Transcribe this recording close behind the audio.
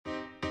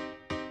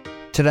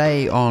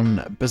Today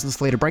on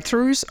Business Leader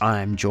Breakthroughs,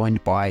 I'm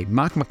joined by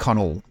Mark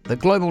McConnell, the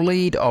Global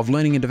Lead of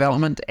Learning and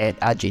Development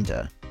at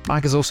Argenta.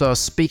 Mark is also a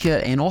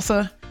speaker and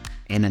author,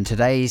 and in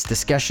today's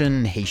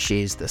discussion, he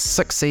shares the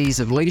 6 C's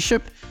of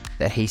leadership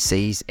that he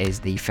sees as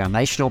the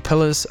foundational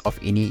pillars of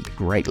any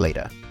great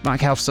leader. Mark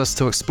helps us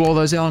to explore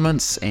those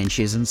elements and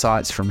shares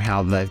insights from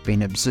how they've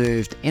been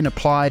observed and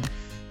applied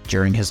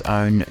during his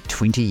own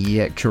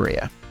 20-year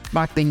career.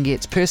 Mark then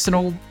gets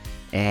personal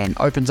and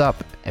opens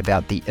up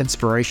about the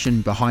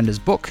inspiration behind his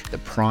book, The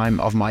Prime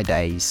of My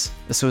Days.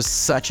 This was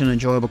such an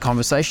enjoyable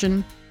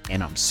conversation,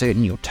 and I'm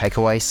certain you'll take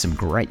away some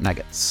great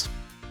nuggets.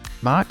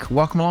 Mark,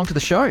 welcome along to the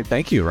show.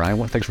 Thank you, Ryan.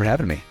 Well, thanks for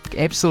having me.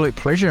 Absolute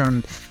pleasure.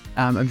 And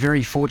I'm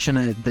very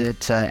fortunate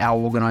that our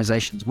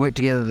organizations work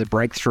together, the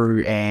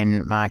Breakthrough,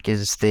 and Mark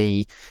is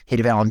the head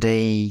of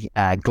L&D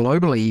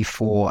globally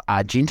for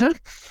Argenta.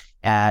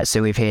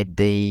 So we've had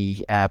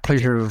the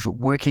pleasure of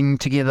working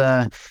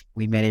together.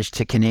 We managed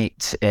to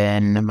connect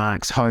in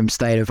Mark's home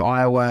state of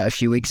Iowa a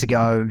few weeks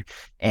ago,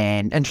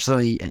 and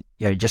interestingly,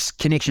 just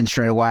connection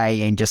straight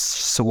away, and just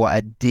saw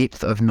a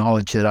depth of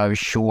knowledge that I was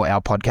sure our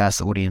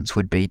podcast audience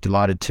would be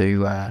delighted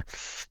to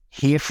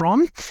hear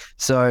from.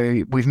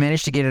 So we've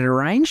managed to get it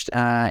arranged,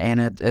 and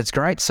it's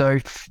great. So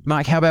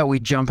Mark, how about we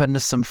jump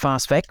into some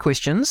fast fact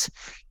questions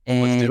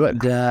and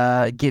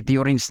get the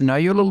audience to know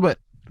you a little bit.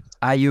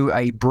 Are you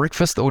a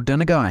breakfast or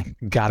dinner guy?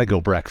 Gotta go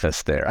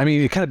breakfast there. I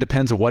mean, it kind of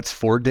depends on what's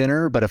for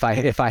dinner, but if I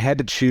had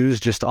to choose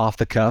just off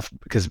the cuff,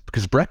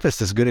 because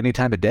breakfast is good any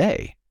time of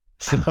day.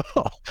 So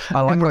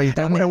I like what you've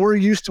done there. And we're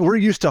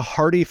used to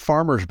hearty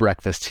farmers'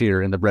 breakfast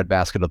here in the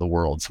breadbasket of the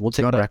world. So we'll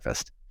take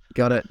breakfast.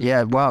 Got it.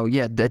 Yeah. Wow.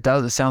 Yeah. It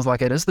does. It sounds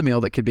like it is the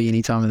meal that could be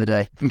any time of the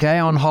day. Okay.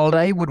 On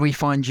holiday, would we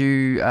find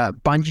you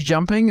bungee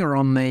jumping or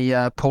on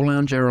the pool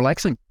lounger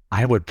relaxing?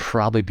 I would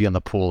probably be on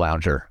the pool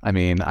lounger. I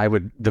mean,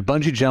 the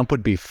bungee jump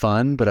would be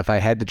fun, but if I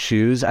had to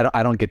choose,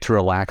 I don't get to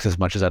relax as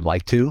much as I'd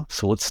like to.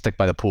 So let's stick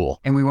by the pool.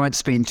 And we won't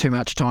spend too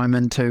much time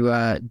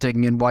into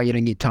digging in why you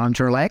didn't get time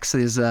to relax.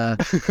 There's a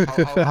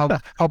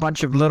whole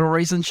bunch of little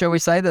reasons, shall we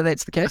say,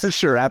 that's the case?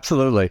 Sure,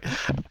 absolutely.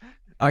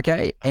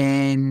 Okay.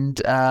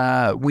 And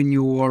when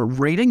you're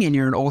reading, and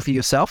you're an author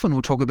yourself, and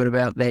we'll talk a bit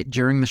about that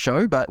during the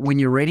show, but when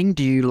you're reading,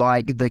 do you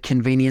like the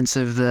convenience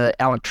of the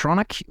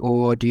electronic,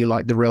 or do you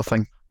like the real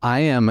thing?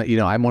 I'm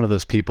one of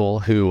those people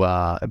who,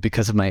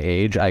 because of my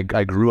age, I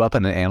grew up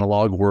in an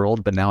analog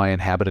world, but now I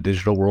inhabit a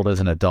digital world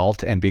as an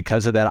adult. And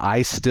because of that,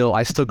 I still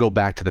go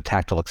back to the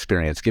tactile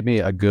experience. Give me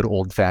a good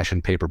old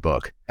fashioned paper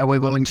book. Are we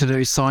willing to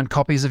do signed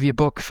copies of your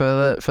book for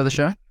the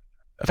show?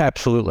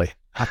 Absolutely.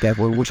 Okay,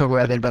 we'll talk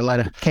about that a bit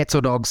later. Cats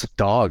or dogs?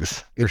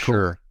 Dogs, for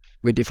sure.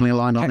 We're definitely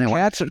aligned on that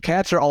one.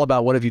 Cats are all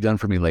about what have you done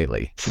for me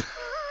lately?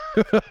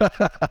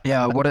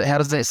 Yeah. How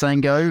does that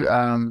saying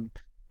go?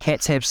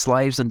 Cats have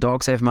slaves and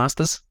dogs have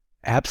masters?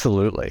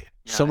 Absolutely.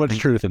 Yeah, so much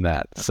truth in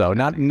that. So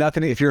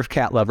nothing, if you're a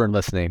cat lover and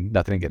listening,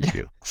 nothing against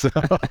you. So.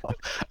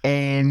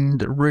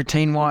 And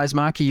routine-wise,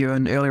 Mark, are you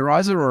an early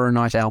riser or a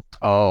night owl?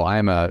 Oh,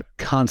 I'm a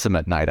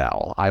consummate night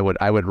owl. I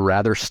would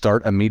rather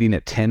start a meeting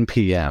at 10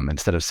 p.m.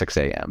 instead of 6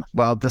 a.m.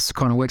 Well, this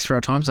kind of works for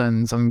our time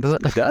zones, does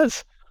it? It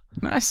does.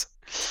 Nice.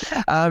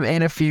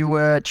 And if you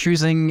were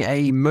choosing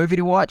a movie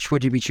to watch,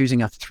 would you be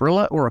choosing a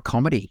thriller or a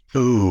comedy?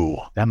 Ooh,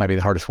 that might be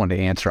the hardest one to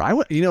answer.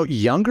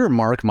 Younger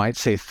Mark might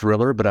say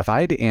thriller, but if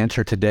I had to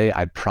answer today,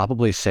 I'd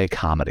probably say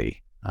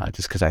comedy.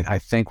 Just because I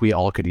think we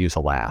all could use a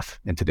laugh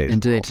in today's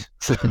world. Indeed.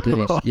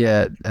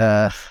 Yeah.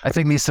 I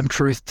think there's some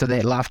truth to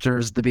that. Laughter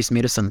is the best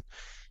medicine.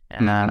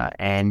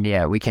 And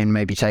yeah, we can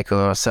maybe take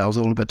ourselves a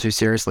little bit too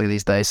seriously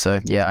these days. So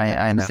yeah,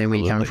 I understand where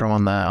you're coming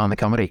from on the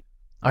comedy.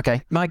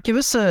 Okay, Mike, give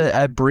us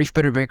a brief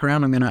bit of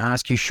background. I'm going to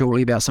ask you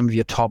shortly about some of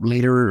your top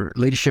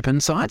leadership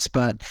insights,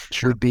 but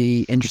would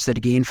be interested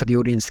again for the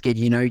audience to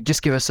get,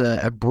 just give us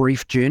a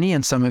brief journey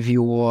and some of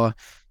your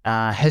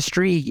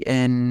history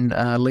in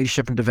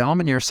leadership and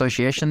development, your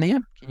association there.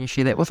 Can you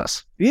share that with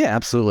us? Yeah,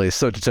 absolutely.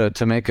 So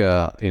to make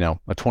a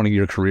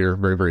 20-year career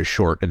very, very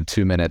short in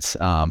 2 minutes,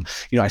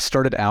 I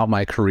started out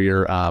my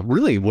career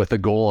really with the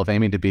goal of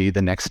aiming to be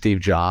the next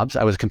Steve Jobs.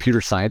 I was a computer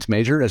science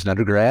major as an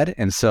undergrad,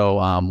 and so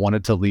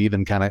wanted to leave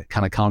and kind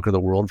of conquer the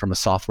world from a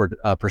software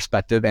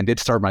perspective, and did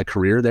start my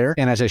career there.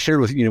 And as I shared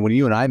with when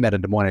you and I met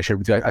in Des Moines, I shared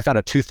with you, I found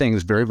out 2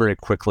 things very, very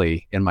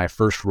quickly in my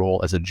first role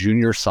as a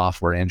junior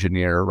software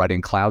engineer,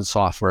 writing cloud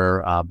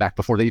software back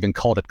before they even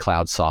called it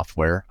cloud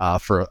software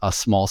for a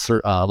small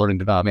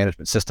learning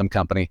management system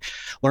company.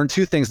 Learned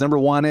 2 things. Number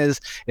one is,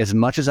 as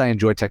much as I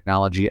enjoy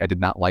technology, I did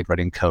not like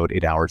writing code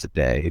 8 hours a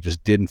day. It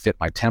just didn't fit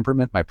my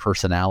temperament, my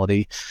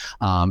personality.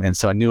 And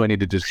so I knew I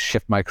needed to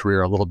shift my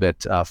career a little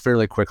bit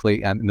fairly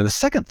quickly. And the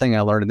second thing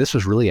I learned, and this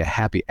was really a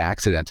happy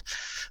accident,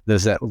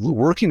 is that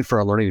working for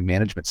a learning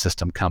management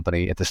system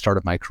company at the start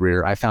of my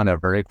career, I found out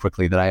very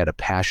quickly that I had a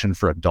passion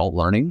for adult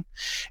learning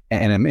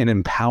and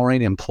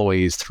empowering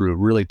employees through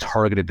really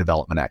targeted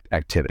development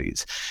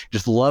activities.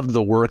 Just loved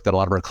the work that a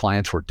lot of our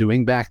clients were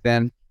doing back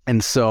then.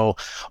 And so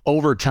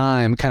over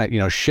time,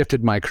 kind of,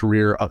 shifted my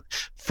career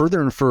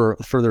further and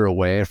further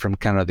away from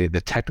kind of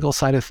the technical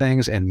side of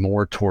things and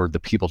more toward the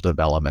people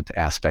development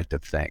aspect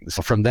of things.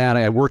 So from that,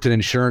 I worked in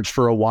insurance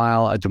for a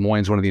while. Des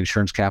Moines is one of the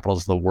insurance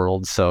capitals of the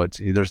world. So it's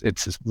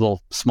this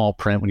little small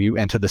print when you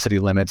enter the city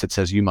limits. It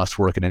says you must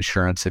work in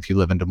insurance if you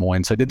live in Des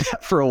Moines. So I did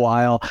that for a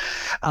while.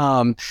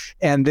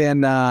 And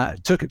then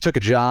took a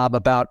job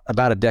about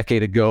a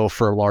decade ago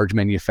for a large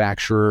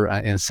manufacturer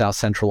in South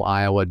Central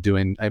Iowa,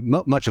 doing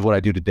much of what I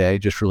do today,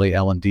 just really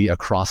L&D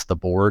across the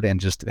board,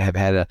 and just have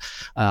had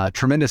a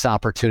tremendous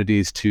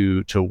opportunities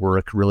to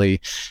work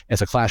really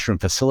as a classroom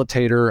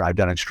facilitator. I've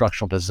done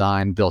instructional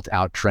design, built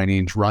out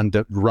trainings,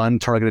 run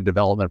targeted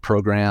development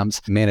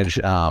programs, manage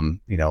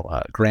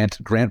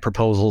grant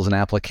proposals and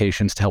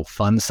applications to help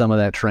fund some of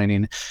that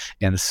training.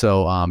 And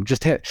so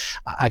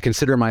I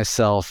consider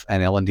myself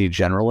an L&D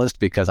generalist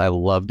because I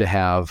love to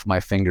have my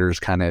fingers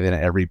kind of in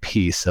every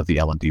piece of the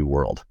L&D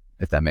world,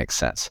 if that makes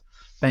sense.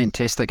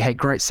 Fantastic. Hey,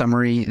 great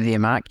summary there,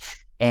 Mark.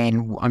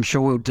 And I'm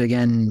sure we'll dig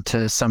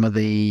into some of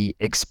the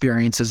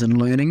experiences and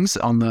learnings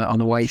on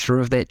the way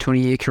through of that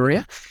 20-year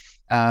career.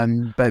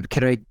 But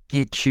could I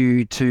get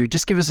you to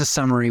just give us a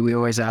summary? We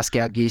always ask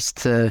our guests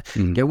to,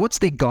 what's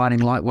their guiding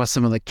light? What's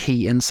some of the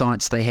key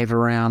insights they have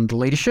around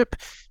leadership?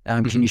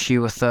 Can you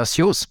share with us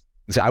yours?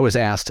 I was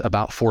asked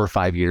about 4 or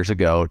 5 years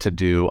ago to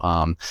do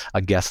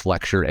a guest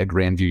lecture at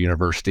Grandview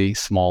University,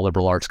 small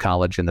liberal arts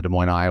college in the Des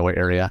Moines, Iowa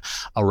area,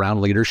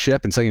 around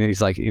leadership. And so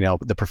he's like,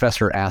 the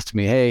professor asked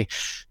me, hey,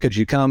 could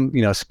you come,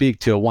 speak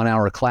to a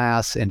 1-hour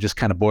class and just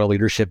kind of boil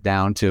leadership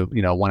down to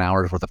 1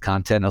 hour's worth of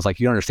content? And I was like,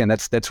 you don't understand,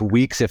 that's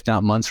weeks, if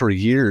not months or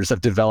years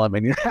of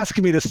development. You're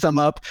asking me to sum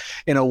up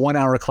in a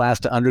 1-hour class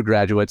to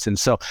undergraduates. And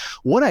so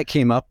what I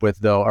came up with,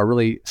 though, are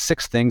really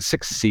 6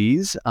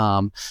 C's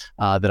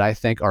that I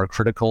think are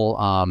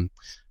critical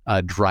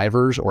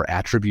drivers or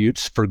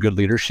attributes for good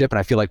leadership. And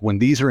I feel like when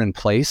these are in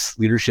place,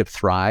 leadership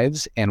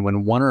thrives. And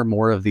when one or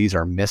more of these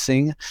are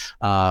missing,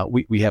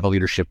 we have a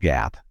leadership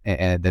gap,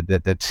 and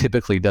that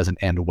typically doesn't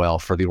end well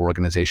for the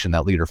organization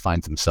that leader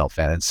finds himself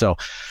in. And so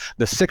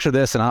the 6 are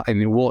this,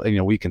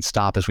 and we can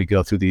stop as we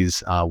go through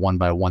these one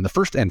by one. The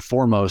first and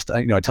foremost,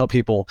 I tell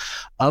people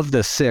of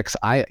the 6,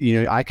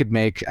 I could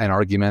make an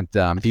argument,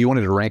 if you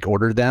wanted to rank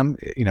order them,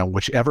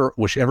 whichever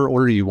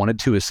order you wanted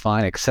to is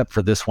fine, except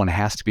for this one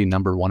has to be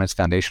number 1. It's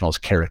foundational, is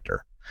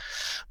character.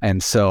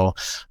 And so,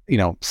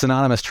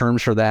 synonymous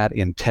terms for that: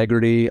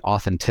 integrity,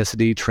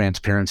 authenticity,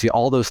 transparency,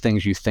 all those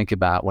things you think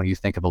about when you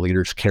think of a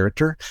leader's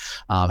character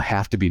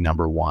have to be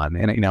number 1.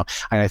 And,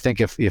 I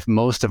think if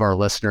most of our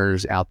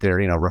listeners out there,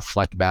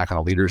 reflect back on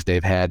the leaders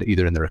they've had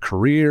either in their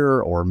career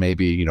or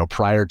maybe,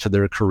 prior to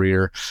their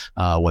career,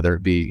 whether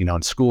it be,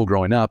 in school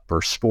growing up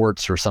or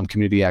sports or some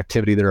community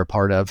activity they're a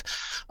part of,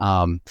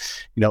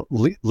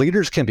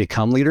 leaders can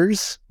become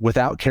leaders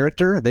without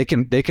character. They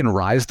can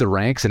rise the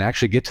ranks and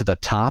actually get to the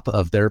top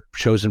of their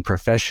chosen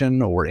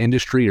profession or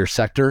industry or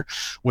sector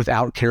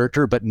without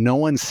character, but no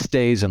one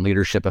stays in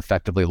leadership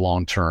effectively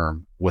long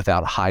term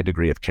without a high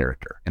degree of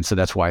character. And so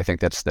that's why I think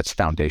that's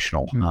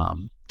foundational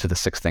to the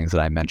 6 things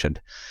that I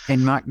mentioned.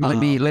 And Mark,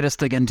 maybe let us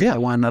dig into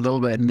that one a little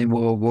bit, and then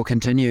we'll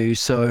continue.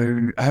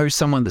 So who's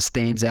someone that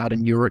stands out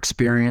in your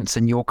experience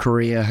in your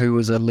career? Who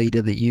is a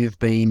leader that you've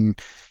been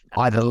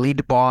either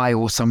led by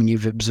or someone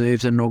you've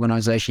observed in an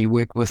organization you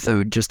work with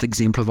who just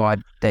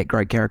exemplified that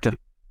great character?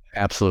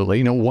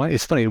 Absolutely.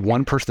 It's funny.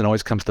 One person that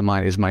always comes to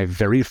mind is my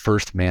very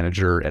first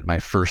manager at my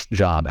first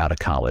job out of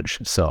college.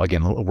 So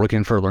again,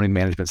 working for a learning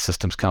management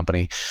systems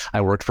company,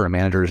 I worked for a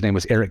manager. His name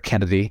was Eric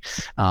Kennedy.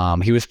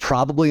 He was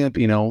probably,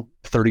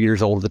 30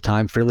 years old at the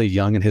time, fairly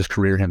young in his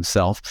career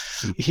himself.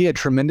 He had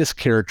tremendous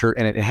character,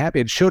 and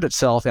it showed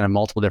itself in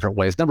multiple different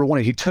ways. Number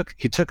one, he took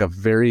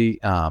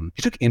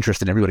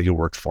interest in everybody who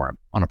worked for him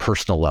on a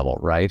personal level,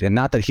 right? And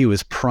not that he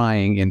was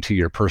prying into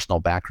your personal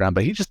background,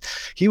 but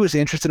he was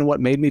interested in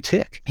what made me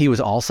tick. He was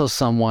also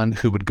someone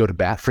who would go to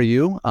bat for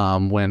you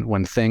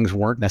when things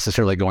weren't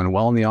necessarily going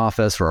well in the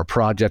office or a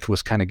project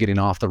was kind of getting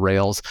off the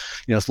rails.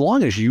 As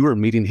long as you were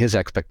meeting his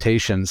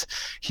expectations,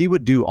 he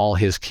would do all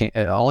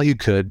he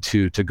could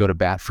to go to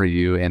bat for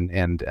you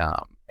and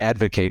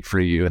advocate for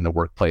you in the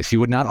workplace. He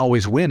would not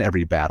always win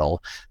every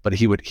battle, but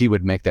he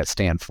would make that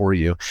stand for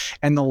you.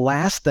 And the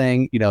last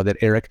thing,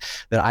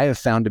 that I have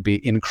found to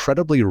be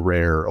incredibly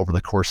rare over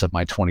the course of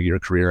my 20-year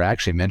career, I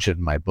actually mentioned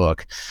in my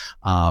book,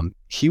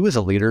 he was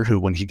a leader who,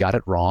 when he got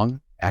it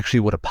wrong, actually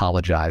would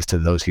apologize to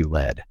those he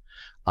led.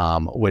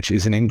 Which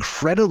is an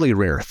incredibly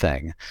rare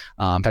thing.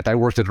 In fact, I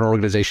worked at an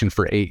organization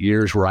for 8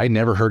 years where I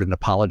never heard an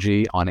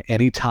apology on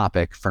any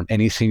topic from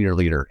any senior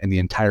leader in the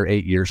entire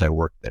 8 years I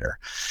worked there.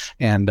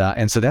 And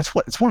so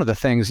it's one of the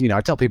things,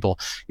 I tell people,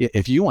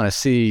 if you want to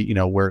see,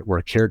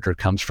 where character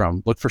comes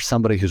from, look for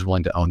somebody who's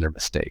willing to own their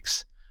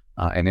mistakes.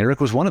 And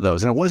Eric was one of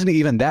those. And it wasn't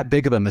even that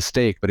big of a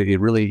mistake, but it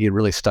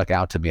really stuck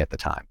out to me at the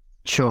time.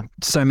 Sure.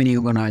 So many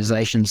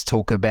organizations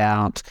talk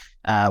about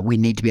we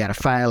need to be able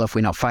to fail. If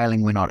we're not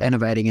failing, we're not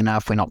innovating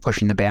enough, we're not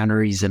pushing the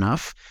boundaries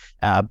enough.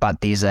 But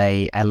there's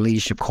a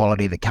leadership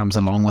quality that comes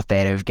along with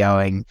that of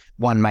going,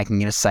 one,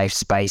 making it a safe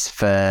space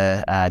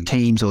for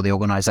teams or the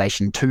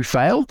organization to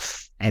fail,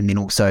 and then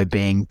also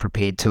being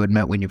prepared to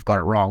admit when you've got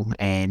it wrong.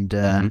 And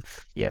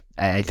yeah,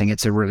 I think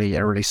it's a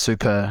really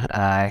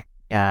super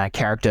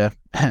character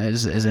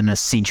is an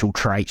essential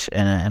trait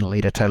in a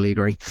leader. Totally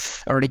agree.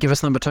 Already, give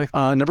us number two.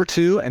 Number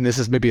two, and this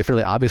is maybe a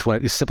fairly obvious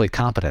one, is simply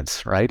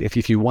competence, right?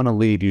 If you want to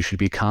lead, you should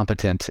be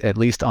competent, at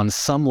least on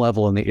some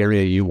level in the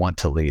area you want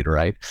to lead,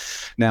 right?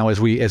 Now, as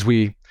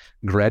we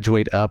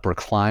graduate up or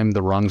climb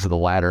the rungs of the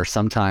ladder,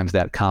 sometimes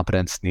that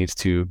competence needs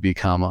to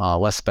become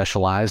less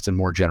specialized and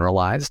more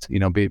generalized,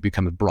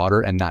 become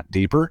broader and not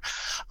deeper.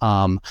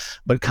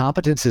 But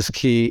competence is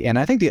key. And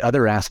I think the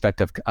other aspect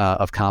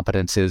of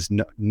competence is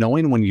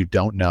knowing when you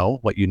don't know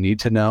what you need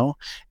to know,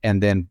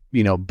 and then,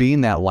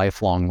 being that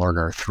lifelong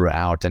learner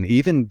throughout, and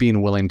even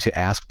being willing to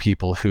ask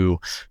people who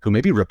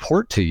maybe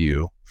report to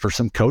you for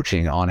some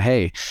coaching on,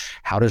 hey,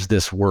 how does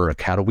this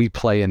work? How do we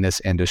play in this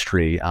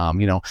industry?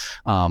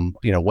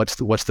 What's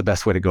the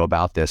best way to go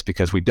about this?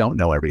 Because we don't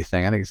know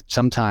everything. I think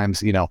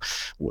sometimes,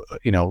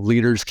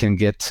 leaders can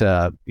get,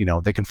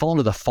 they can fall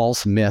into the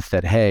false myth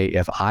that, hey,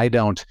 if I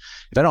don't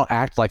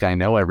act like I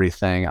know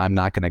everything, I'm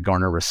not going to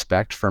garner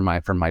respect from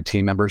my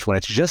team members, when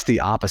it's just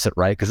the opposite,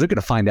 right? Because they're going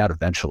to find out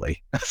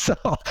eventually. So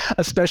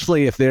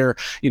especially if they're,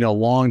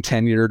 long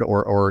tenured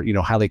or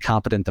highly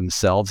competent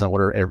themselves in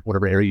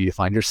whatever area you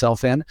find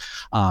yourself in.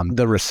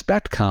 The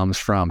respect comes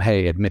from,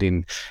 hey,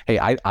 admitting, hey,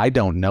 I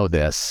don't know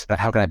this, but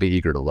how can I be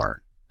eager to learn?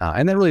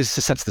 And that really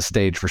sets the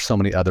stage for so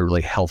many other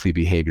really healthy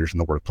behaviors in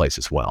the workplace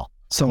as well.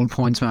 Solid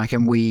points, Mark.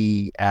 And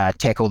we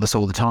tackle this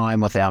all the time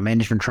with our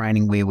management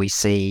training, where we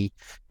see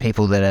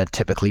people that are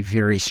typically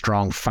very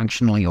strong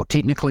functionally or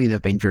technically.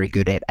 They've been very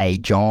good at a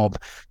job.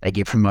 They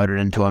get promoted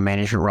into a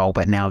management role,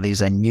 but now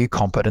there's a new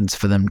competence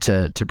for them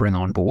to bring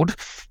on board,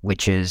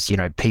 which is,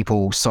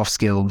 people, soft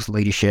skills,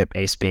 leadership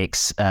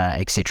aspects,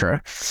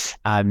 etc.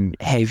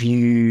 Have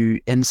you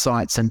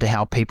insights into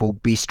how people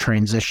best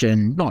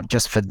transition, not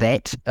just for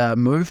that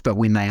move, but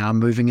when they are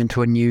moving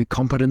into a new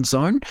competence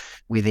zone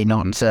where they're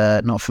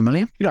not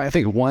familiar? I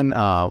think one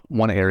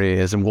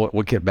area is, and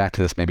we'll get back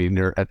to this maybe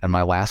at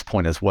my last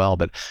point as well,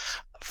 but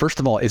first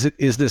of all, is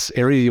this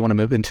area you want to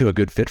move into a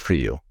good fit for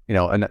you?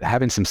 And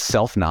having some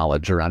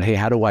self-knowledge around, hey,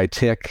 how do I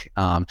tick?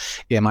 Am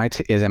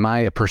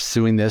I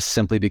pursuing this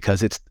simply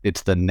because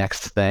it's the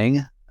next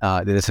thing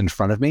that is in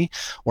front of me,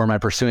 or am I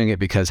pursuing it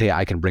because, hey,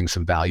 I can bring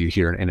some value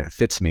here and it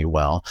fits me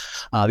well?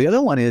 The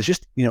other one is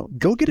just,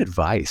 go get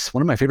advice.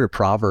 One of my favorite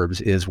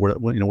proverbs is where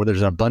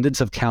there's an abundance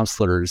of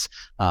counselors,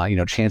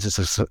 chances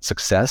of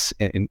success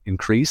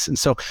increase. And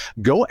so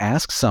go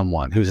ask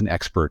someone who's an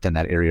expert in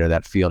that area or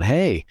that field.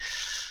 Hey,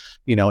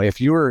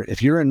 if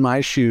you're in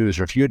my shoes,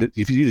 or if you had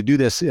to do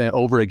this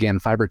over again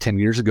 5 or 10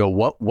 years ago,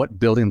 what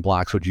building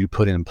blocks would you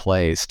put in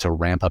place to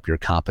ramp up your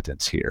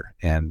competence here?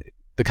 And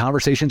the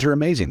conversations are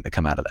amazing that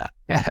come out of that.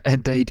 Yeah,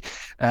 indeed.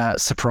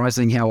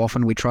 Surprising how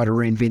often we try to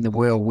reinvent the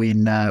wheel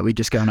when we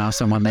just go and ask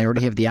someone, they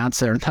already have the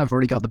answer and they've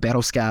already got the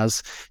battle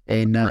scars,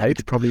 and right,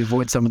 to probably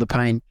avoid some of the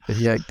pain. But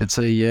yeah, it's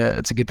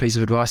a good piece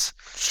of advice.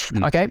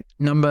 Okay,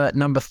 number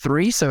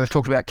three. So we've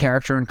talked about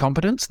character and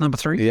competence. Number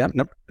three. Yeah,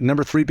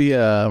 number three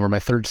or my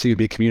third C would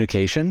be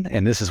communication,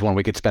 and this is one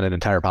we could spend an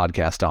entire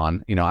podcast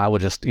on. I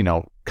would just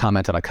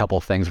comment on a couple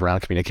of things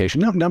around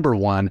communication. Number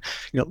one,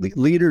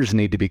 leaders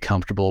need to be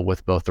comfortable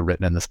with both the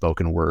written and the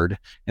spoken word.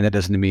 And that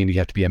doesn't mean you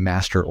have to be a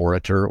master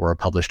orator or a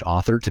published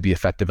author to be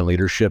effective in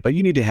leadership, but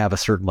you need to have a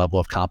certain level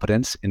of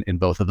competence in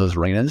both of those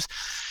arenas.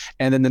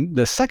 And then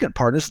the second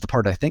part, this is the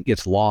part I think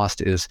gets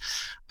lost, is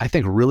I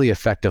think really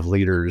effective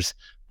leaders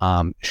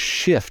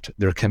shift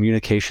their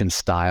communication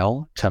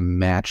style to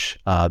match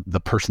the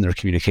person they're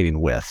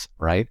communicating with,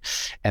 right?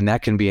 And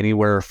that can be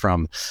anywhere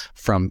from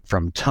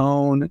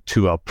tone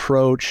to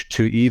approach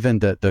to even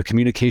the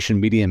communication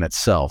medium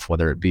itself,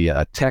 whether it be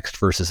a text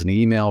versus an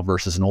email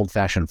versus an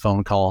old-fashioned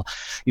phone call.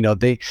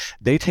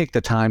 They take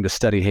the time to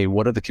study, hey,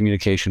 what are the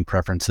communication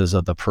preferences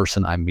of the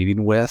person I'm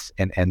meeting with,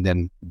 and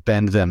then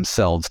bend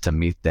themselves to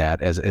meet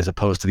that as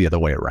opposed to the other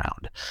way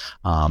around.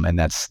 And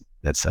that's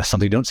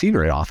something you don't see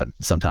very often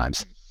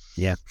sometimes.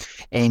 Yeah.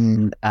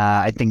 And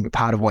I think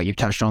part of what you've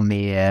touched on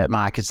there,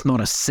 Mark, it's not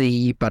a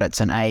C, but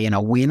it's an A in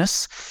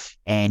awareness.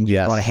 And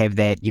you've got to have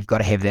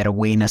that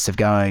awareness of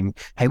going,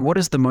 hey, what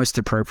is the most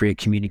appropriate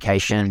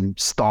communication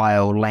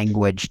style,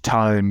 language,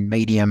 tone,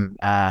 medium?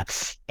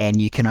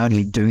 And you can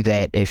only do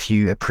that if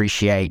you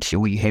appreciate,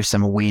 or you have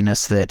some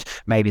awareness that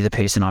maybe the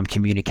person I'm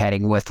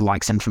communicating with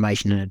likes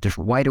information in a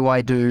different way to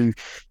I do,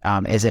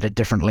 is at a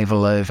different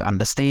level of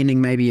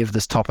understanding maybe of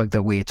this topic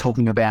that we're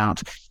talking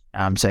about.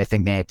 So I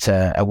think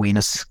that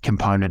awareness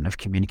component of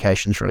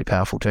communication is really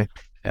powerful too.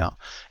 Yeah.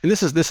 And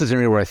this is an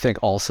area where I think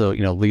also,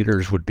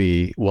 leaders would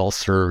be well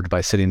served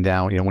by sitting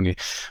down.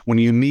 When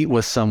you meet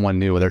with someone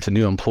new, whether it's a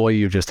new employee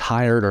you just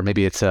hired, or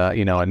maybe it's a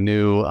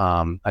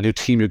new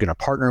team you're going to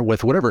partner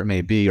with, whatever it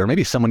may be, or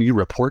maybe someone you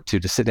report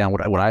to sit down.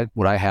 What I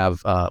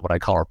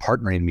call our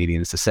partnering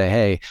meetings, to say,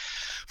 hey,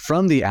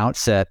 from the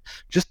outset,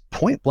 just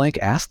point blank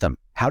ask them,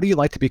 how do you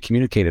like to be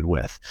communicated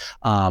with?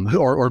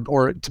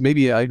 Or to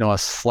maybe a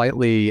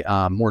slightly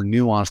more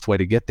nuanced way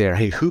to get there.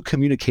 Hey, who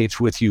communicates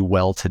with you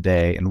well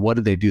today, and what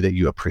do they do that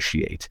you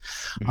appreciate?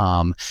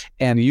 Mm-hmm.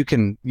 And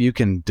you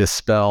can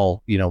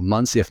dispel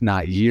months, if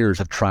not years,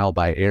 of trial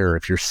by error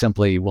if you're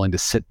simply willing to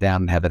sit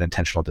down and have that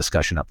intentional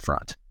discussion up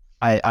front.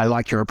 I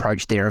like your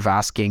approach there of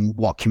asking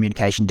what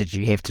communication did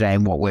you have today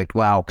and what worked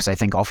well, because I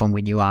think often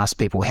when you ask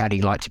people, how do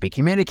you like to be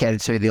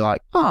communicated to, they're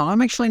like, oh,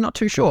 I'm actually not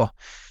too sure.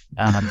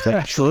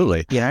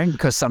 Absolutely.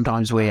 Because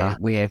sometimes we're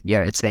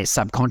it's that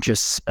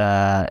subconscious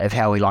of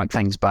how we like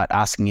things, but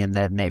asking in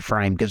that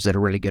frame gives it a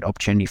really good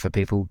opportunity for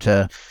people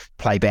to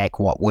play back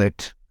what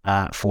worked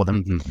for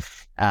them. Mm-hmm.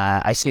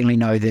 I certainly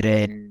know that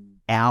in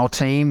our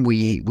team,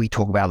 we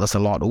talk about this a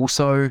lot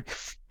also,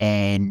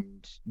 and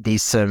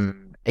there's some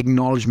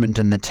acknowledgement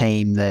in the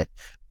team that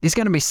there's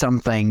going to be some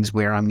things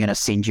where I'm going to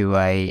send you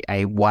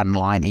a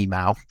one-line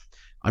email.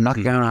 I'm not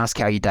going to ask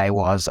how your day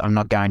was. I'm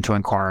not going to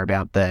inquire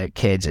about the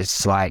kids.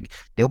 It's like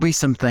there'll be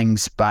some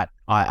things, but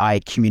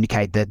I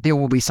communicate that there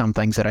will be some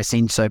things that I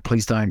send. So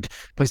please don't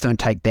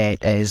take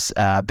that as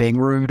being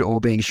rude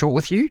or being short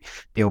with you.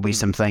 There will be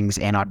some things,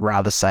 and I'd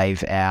rather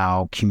save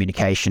our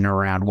communication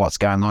around what's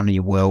going on in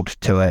your world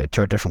to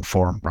a different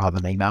forum rather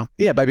than email.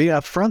 Yeah, by being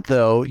upfront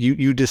though,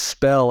 you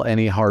dispel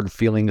any hard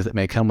feelings that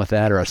may come with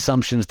that, or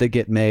assumptions that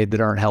get made that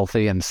aren't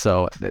healthy, and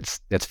so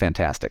that's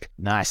fantastic.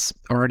 Nice.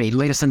 Alrighty,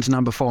 lead us into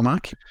number 4,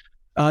 Mark.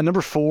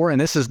 Number 4,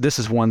 and this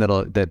is one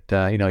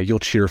that you'll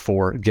cheer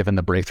for, given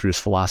the Breakthrough's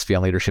philosophy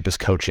on leadership, is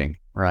coaching,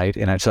 right?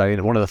 And so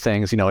one of the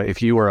things,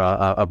 if you were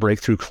a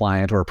Breakthrough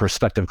client or a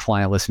prospective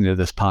client listening to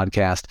this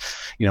podcast,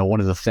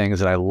 one of the things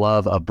that I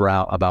love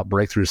about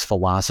Breakthrough's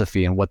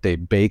philosophy and what they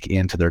bake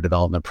into their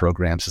development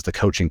programs is the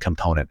coaching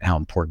component, how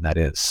important that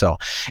is. So,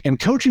 and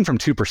coaching from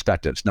 2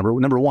 perspectives.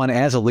 Number one,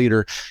 as a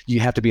leader, you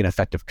have to be an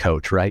effective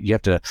coach, right? You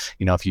have to,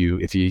 if you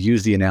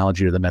use the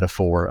analogy or the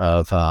metaphor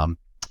of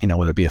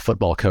whether it be a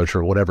football coach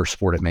or whatever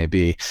sport it may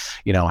be,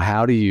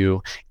 how do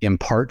you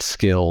impart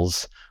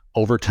skills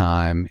over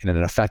time in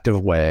an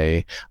effective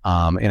way,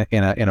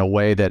 in a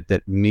way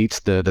that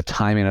meets the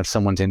timing of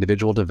someone's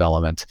individual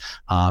development,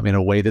 in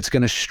a way that's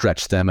going to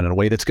stretch them, and in a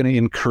way that's going to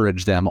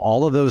encourage them.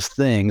 All of those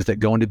things that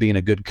go into being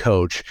a good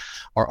coach,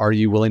 are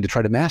you willing to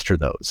try to master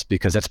those?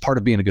 Because that's part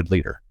of being a good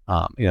leader.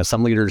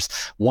 Some leaders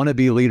want to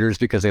be leaders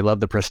because they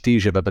love the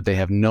prestige of it, but they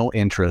have no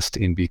interest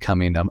in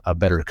becoming a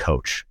better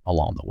coach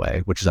along the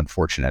way, which is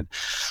unfortunate.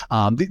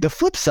 The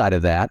flip side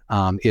of that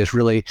is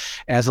really,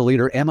 as a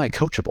leader, am I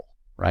coachable?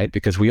 Right?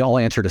 Because we all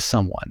answer to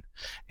someone.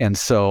 And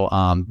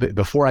so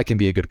before I can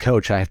be a good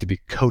coach, I have to be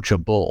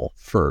coachable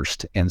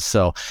first. And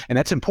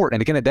that's important.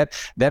 And again,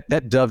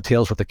 that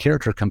dovetails with the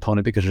character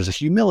component, because there's a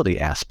humility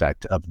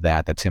aspect of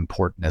that's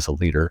important as a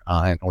leader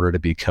in order to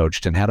be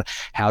coached. And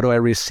how do I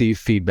receive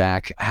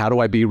feedback? How do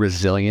I be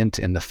resilient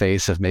in the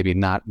face of maybe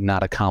not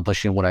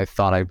accomplishing what I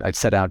thought I'd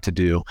set out to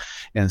do?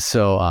 And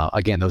so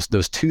again, those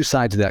 2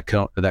 sides of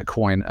that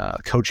coin,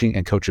 coaching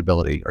and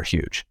coachability, are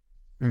huge.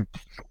 Mm.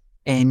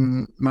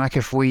 And Mark,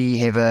 if we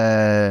have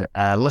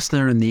a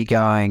listener in there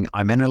going,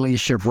 I'm in a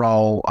leadership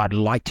role, I'd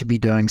like to be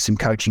doing some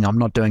coaching, I'm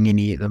not doing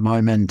any at the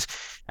moment,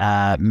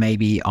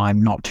 maybe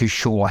I'm not too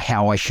sure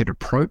how I should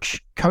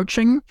approach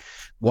coaching,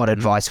 what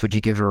advice would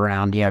you give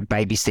around,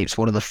 baby steps?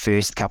 What are the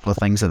first couple of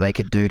things that they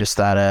could do to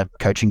start a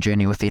coaching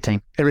journey with their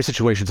team? Every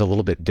situation is a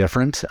little bit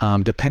different.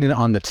 Depending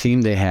on the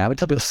team they have, I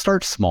tell people,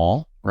 start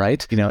small.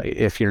 Right?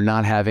 If you're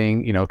not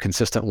having,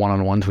 consistent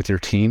one-on-ones with your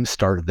team,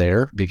 start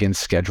there, begin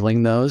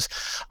scheduling those.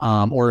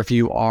 Or if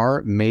you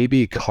are,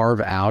 maybe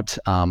carve out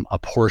a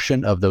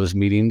portion of those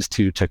meetings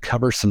to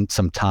cover some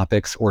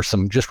topics or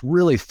some just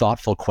really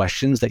thoughtful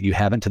questions that you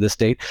haven't to this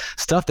date.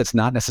 Stuff that's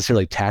not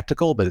necessarily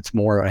tactical, but it's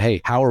more,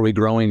 hey, how are we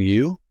growing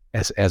you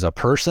as a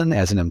person,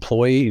 as an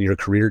employee in your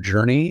career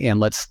journey,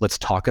 and let's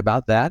talk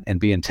about that and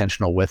be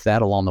intentional with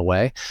that along the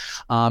way.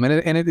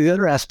 And the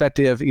other aspect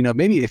of,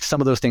 maybe if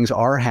some of those things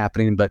are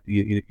happening, but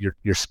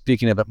you're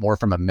speaking of it more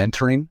from a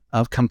mentoring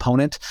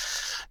component.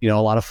 A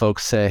lot of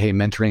folks say, hey,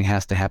 mentoring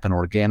has to happen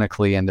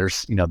organically, and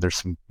there's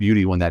some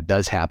beauty when that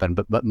does happen.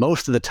 But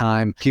most of the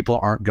time, people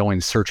aren't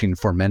going searching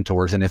for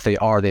mentors, and if they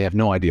are, they have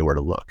no idea where to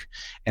look.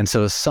 And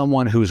so, as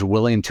someone who's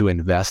willing to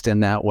invest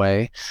in that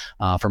way,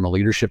 from a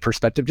leadership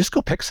perspective, just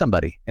go pick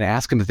somebody and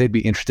ask them if they'd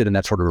be interested in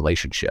that sort of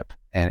relationship.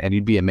 And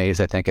you'd be amazed,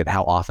 I think, at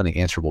how often the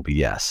answer will be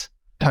yes.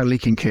 Totally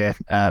concur.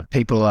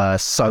 People are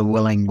so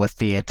willing with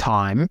their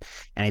time.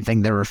 And I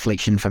think the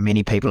reflection for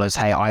many people is,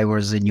 hey, I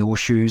was in your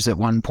shoes at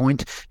one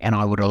point, and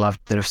I would have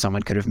loved that if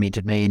someone could have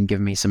mentored me and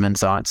given me some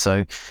insight.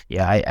 So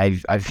yeah,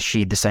 I've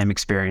shared the same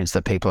experience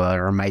that people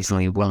are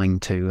amazingly willing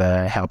to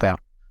help out.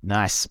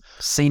 Nice.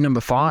 C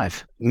number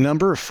 5.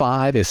 Number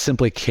 5 is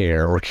simply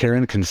care, or care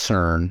and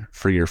concern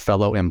for your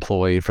fellow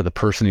employee, for the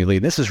person you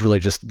lead. This is really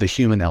just the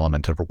human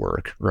element of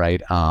work,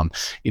 right?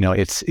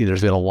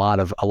 There's been a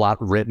lot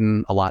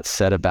written, a lot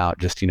said about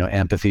just,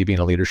 empathy being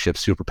a leadership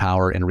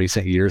superpower in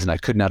recent years. And I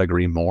could not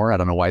agree more. I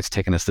don't know why it's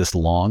taken us this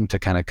long to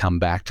kind of come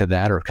back to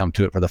that, or come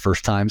to it for the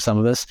first time, some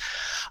of us.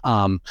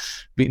 And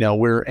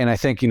I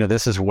think,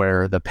 this is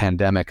where the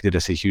pandemic did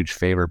us a huge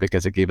favor,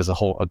 because it gave us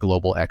a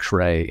global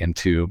x-ray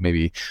into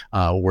maybe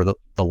where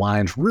the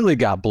lines really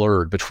got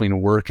blurred between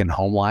work and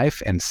home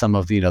life, and some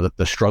of the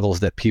struggles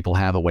that people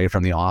have away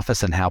from the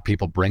office, and how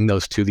people bring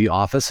those to the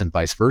office and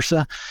vice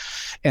versa.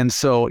 And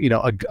so,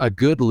 a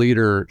good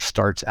leader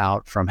starts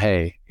out from,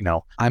 hey,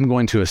 I'm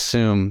going to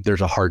assume there's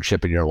a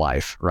hardship in your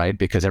life, right?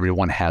 Because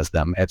everyone has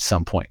them at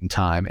some point in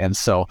time. And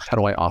so how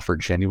do I offer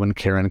genuine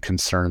care and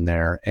concern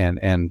there,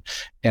 and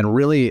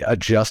really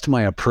adjust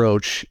my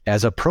approach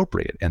as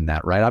appropriate in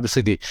that, right?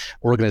 Obviously, the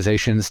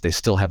organizations, they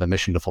still have a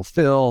mission to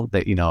fulfill.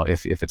 That,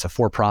 if it's a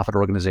for-profit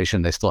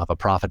organization, they still have a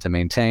profit to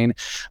maintain.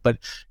 But,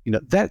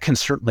 that can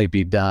certainly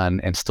be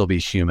done and still be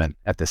human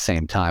at the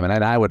same time.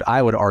 And I would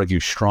argue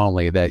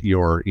strongly that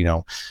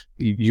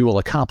you will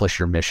accomplish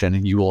your mission,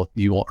 and you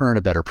will earn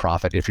a better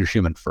profit if you're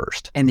human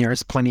first. And there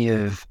is plenty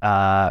of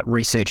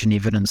research and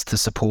evidence to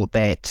support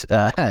that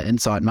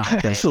insight, Mark.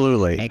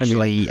 Absolutely.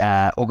 Actually,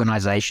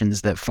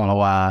 organizations that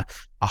follow a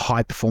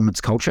high performance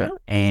culture,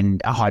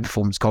 and a high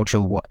performance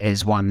culture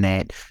is one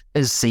that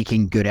is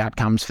seeking good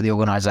outcomes for the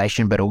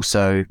organization, but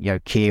also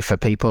care for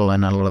people,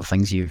 and a lot of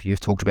things you've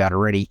talked about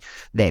already,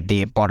 that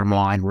their bottom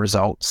line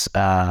results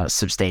are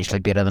substantially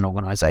better than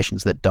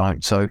organizations that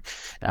don't. So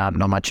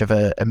not much of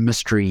a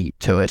mystery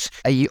to it.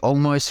 You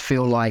almost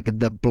feel like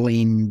the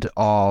blend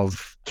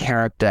of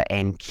character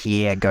and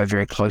care go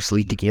very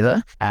closely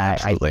together.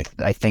 Absolutely.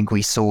 I think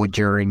we saw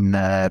during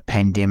the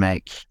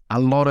pandemic a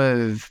lot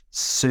of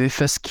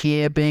surface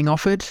care being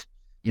offered.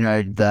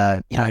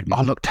 Oh,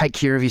 look, take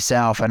care of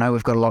yourself. I know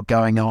we've got a lot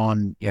going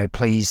on.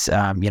 Please,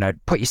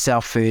 put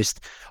yourself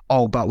first.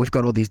 Oh, but we've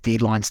got all these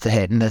deadlines to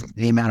hit, and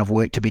the amount of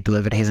work to be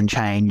delivered hasn't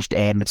changed.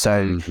 And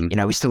so,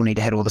 we still need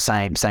to hit all the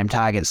same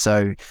targets.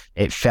 So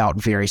it felt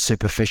very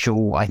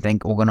superficial. I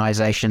think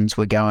organizations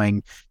were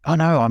going, oh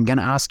no, I'm going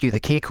to ask you the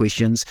care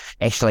questions.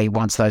 Actually,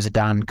 once those are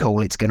done, cool,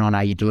 let's get on.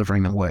 Are you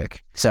delivering the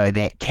work? So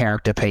that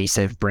character piece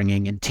of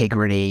bringing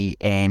integrity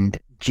and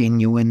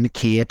genuine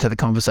care to the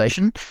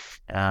conversation,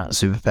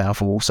 super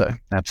powerful also.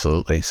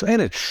 Absolutely. So,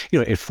 and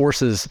it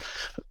forces,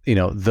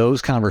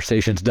 those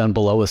conversations done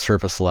below a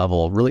surface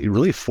level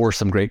really force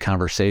some great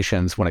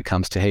conversations when it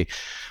comes to, hey,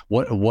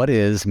 what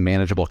is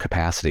manageable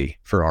capacity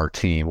for our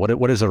team?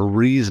 What is a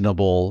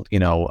reasonable,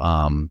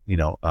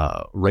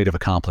 rate of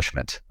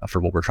accomplishment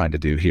for what we're trying to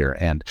do here?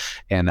 And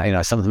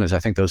sometimes I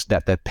think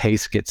that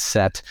pace gets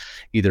set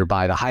either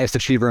by the highest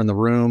achiever in the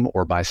room,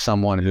 or by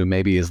someone who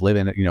maybe is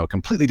living,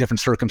 completely different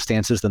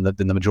circumstances than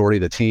the majority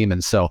of the team.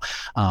 And so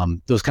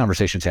those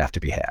conversations have to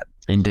be had.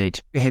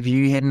 Indeed. Have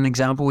you had an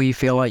example where you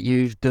feel like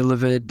you've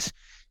delivered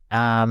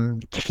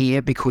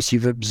care because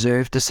you've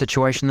observed a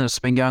situation that's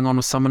been going on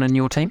with someone in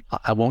your team?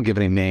 I won't give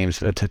any names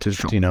to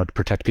Sure.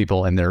 protect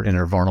people in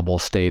their vulnerable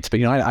states.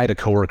 But I had a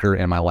coworker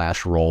in my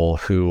last role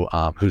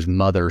whose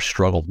mother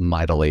struggled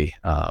mightily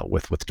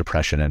with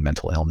depression and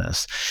mental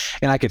illness,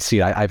 and I could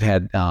see I've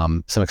had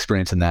some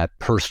experience in that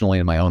personally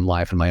in my own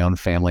life and my own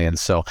family, and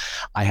so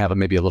I have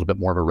maybe a little bit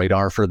more of a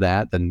radar for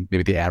that than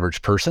maybe the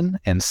average person,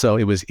 and so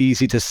it was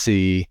easy to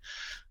see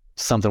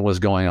something was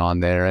going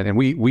on there. And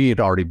we had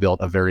already built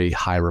a very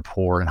high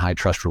rapport and high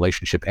trust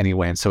relationship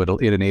anyway. And so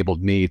it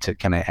enabled me to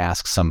kind of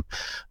ask some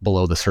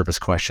below the surface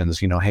questions,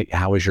 hey,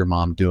 how is your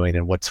mom doing?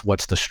 And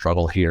what's the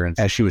struggle here? And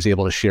as she was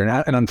able to share,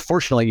 and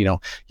unfortunately,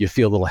 you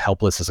feel a little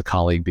helpless as a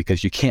colleague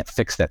because you can't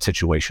fix that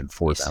situation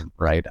for them,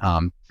 right?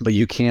 But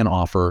you can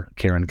offer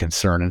care and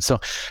concern. And so,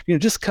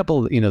 just a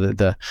couple,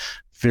 the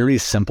very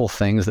simple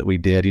things that we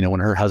did. When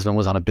her husband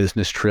was on a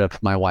business trip,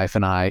 my wife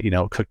and I,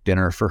 cooked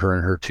dinner for her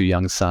and her 2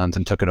 young sons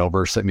and took it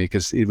over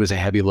because it was a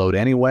heavy load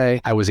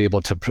anyway. I was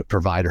able to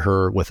provide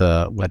her with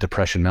a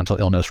depression, mental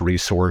illness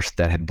resource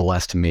that had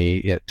blessed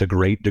me to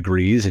great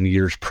degrees in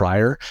years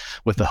prior,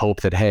 with the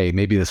hope that, hey,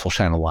 maybe this will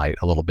shine a light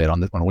a little bit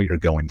on what you're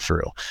going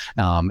through.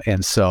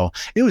 And so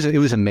it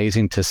was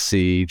amazing to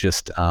see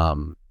just,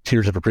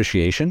 tears of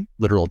appreciation,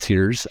 literal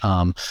tears,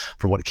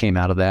 for what came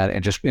out of that, and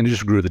it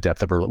just grew the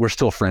depth of her. We're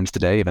still friends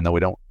today, even though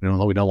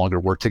we no longer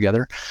work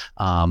together.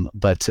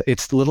 But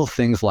it's little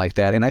things like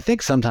that, and I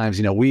think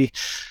sometimes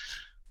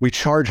we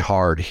charge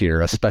hard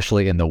here,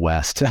 especially in the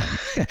West,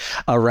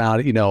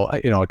 around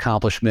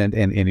accomplishment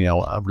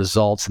and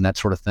results and that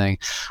sort of thing.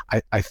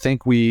 I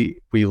think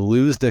we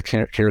lose the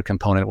care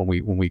component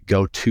when we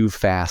go too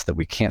fast, that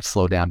we can't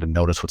slow down to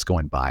notice what's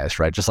going by us,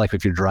 right? Just like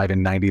if you're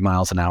driving 90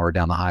 miles an hour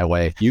down the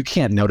highway, you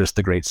can't notice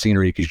the great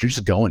scenery because you're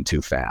just going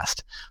too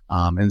fast.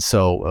 And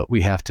so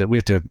we have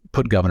to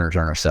put governors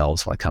on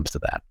ourselves when it comes to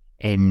that.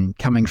 And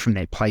coming from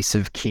that place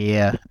of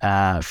care,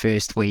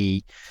 first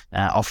we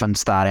often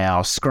start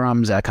our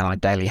scrums, our kind of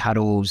like daily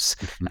huddles,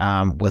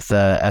 with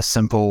a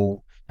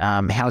simple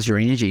how's your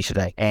energy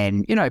today?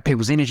 And,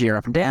 people's energy are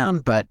up and down,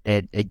 but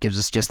it gives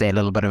us just that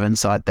little bit of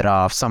insight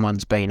that if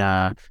someone's been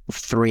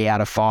 3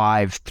 out of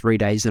 5, 3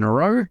 days in a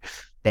row,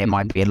 that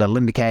might be a little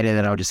indicator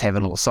that I'll just have a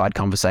little side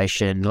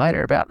conversation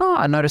later about,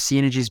 I noticed the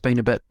energy's been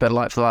a bit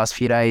light for the last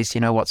few days.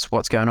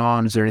 What's going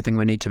on? Is there anything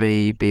we need to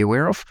be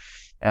aware of?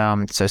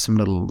 So some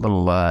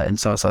little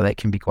insights like that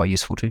can be quite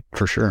useful too.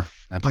 For sure.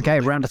 Absolutely. Okay,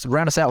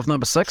 round us out with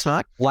number 6,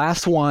 Mark.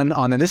 Last one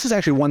and this is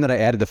actually one that I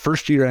added the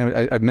first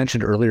year. I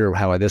mentioned earlier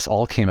how this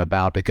all came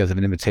about because of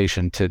an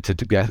invitation to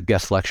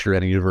guest lecture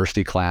at a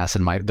university class.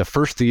 And the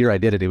first year I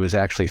did it, it was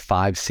actually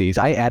 5 C's.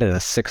 I added a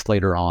 6th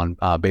later on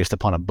based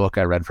upon a book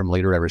I read from a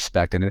leader I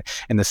respect. And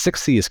the 6th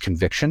C is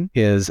conviction.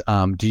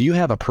 Do you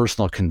have a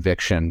personal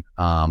conviction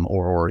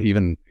or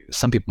even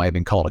some people might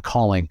even call it a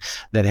calling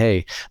that,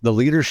 hey, the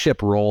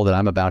leadership role that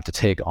I'm about to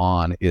take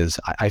on is,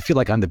 I feel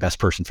like I'm the best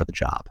person for the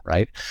job,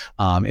 right?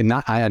 And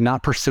I am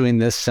not pursuing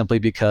this simply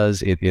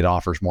because it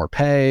offers more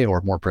pay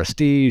or more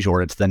prestige,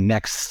 or it's the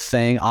next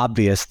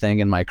obvious thing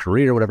in my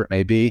career, whatever it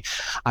may be.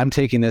 I'm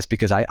taking this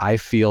because I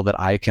feel that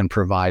I can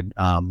provide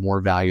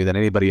more value than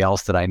anybody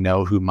else that I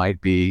know who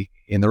might be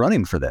in the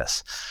running for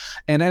this.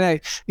 And then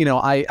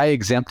I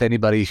exempt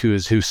anybody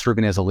who's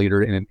serving as a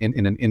leader in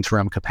an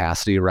interim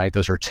capacity, right?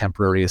 Those are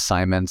temporary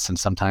assignments, and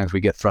sometimes we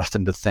get thrust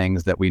into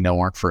things that we know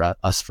aren't for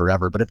us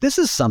forever. But if this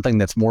is something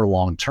that's more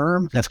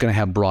long-term, that's going to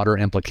have broader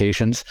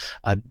implications,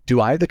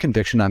 do I have the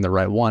conviction I'm the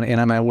right one? And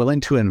am I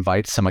willing to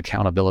invite some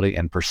accountability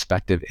and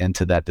perspective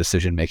into that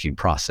decision-making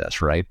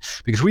process, right?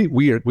 Because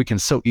we can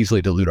so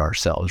easily delude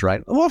ourselves,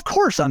 right? Well, of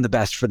course I'm the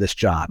best for this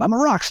job. I'm a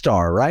rock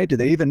star, right? Do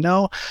they even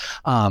know?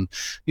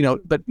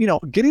 But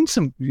getting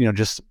some,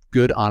 just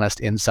good, honest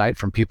insight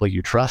from people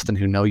you trust and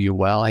who know you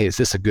well. Hey, is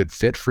this a good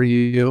fit for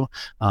you?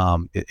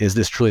 Is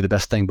this truly the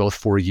best thing both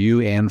for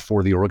you and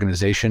for the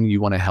organization you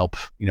want to help,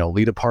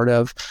 lead a part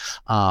of?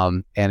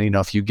 And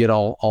if you get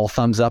all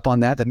thumbs up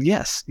on that, then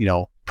yes,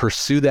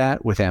 pursue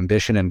that with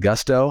ambition and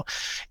gusto.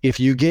 If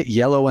you get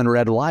yellow and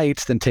red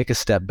lights, then take a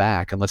step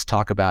back and let's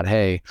talk about,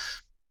 hey,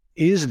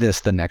 is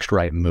this the next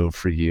right move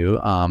for you?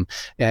 And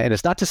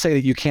it's not to say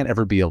that you can't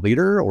ever be a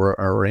leader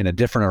or in a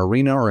different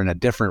arena or in a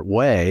different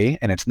way.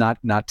 And it's not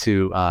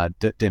to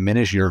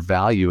diminish your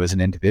value as an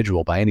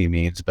individual by any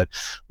means, but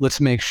let's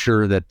make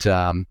sure that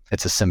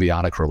it's a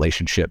symbiotic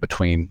relationship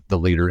between the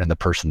leader and the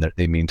person that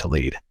they mean to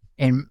lead.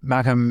 And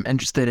Mark, I'm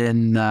interested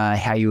in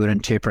how you would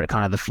interpret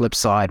kind of the flip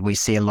side. We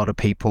see a lot of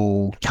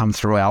people come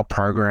through our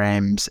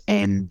programs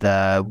and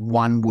the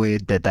one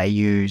word that they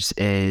use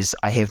is,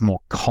 I have more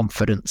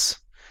confidence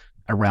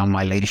around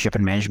my leadership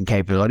and management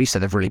capability. So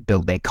they've really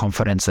built their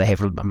confidence. They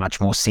have a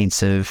much more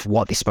sense of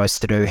what they're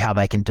supposed to do, how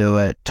they can do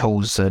it,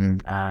 tools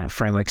and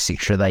frameworks,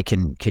 etc. they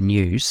can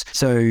use.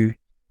 So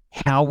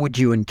how would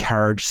you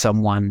encourage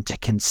someone to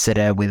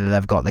consider whether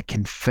they've got the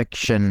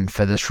conviction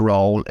for this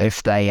role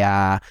if they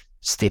are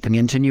stepping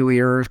into a new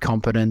era of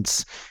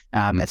competence?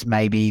 It's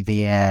maybe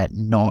they're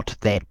not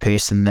that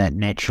person that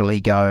naturally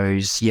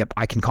goes, yep,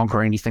 I can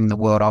conquer anything in the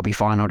world. I'll be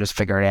fine. I'll just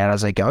figure it out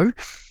as I go.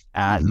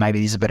 Maybe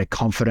there's a bit of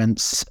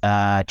confidence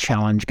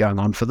challenge going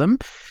on for them.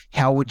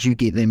 How would you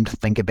get them to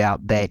think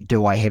about that?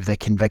 Do I have the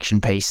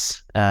conviction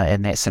piece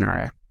in that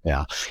scenario?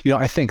 Yeah.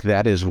 I think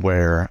that is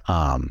where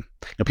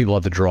people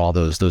have to draw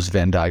those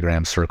Venn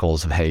diagram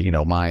circles of, hey,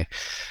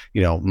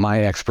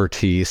 my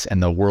expertise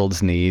and the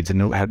world's needs,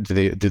 and how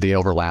do they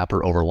overlap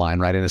or overline,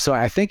 right? And so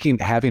I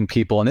think having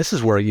people, and this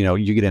is where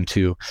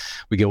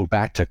we go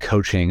back to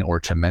coaching or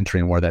to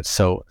mentoring, where that's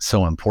so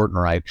important,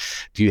 right?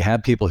 Do you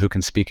have people who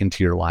can speak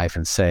into your life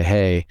and say,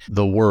 hey,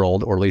 the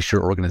world, or at least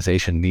your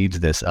organization,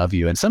 needs this of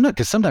you? And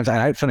sometimes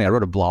I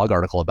wrote a blog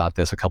article about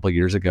this a couple of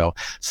years ago.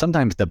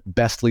 Sometimes the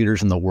best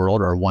leaders in the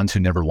world are ones who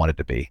never wanted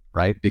to be,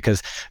 right?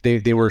 Because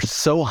they were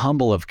so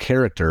humble of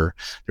character.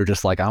 They're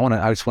just like,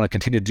 I just want to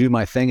continue to do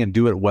my thing and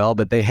do it well,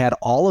 but they had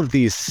all of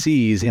these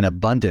C's in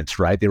abundance,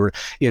 right?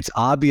 It's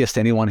obvious to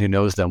anyone who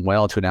knows them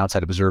well, to an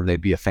outside observer,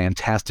 they'd be a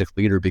fantastic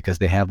leader because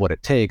they have what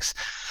it takes,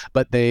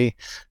 but maybe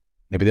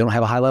they don't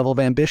have a high level of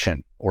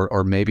ambition,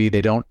 or maybe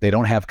they don't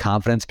have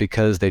confidence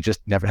because they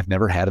just have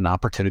never had an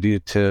opportunity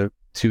to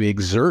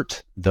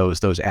exert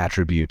those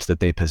attributes that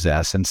they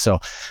possess. And so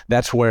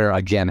that's where,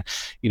 again,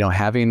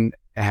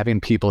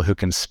 having people who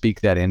can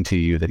speak that into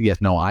you, that,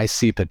 yes, no, I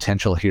see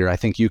potential here. I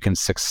think you can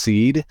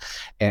succeed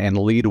and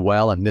lead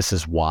well, and this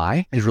is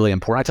why, is really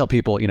important. I tell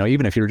people,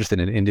 even if you're just in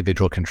an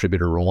individual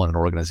contributor role in an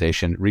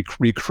organization,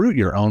 recruit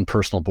your own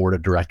personal board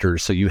of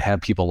directors so you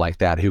have people like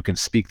that who can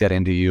speak that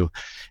into you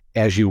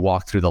as you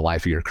walk through the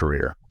life of your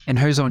career. And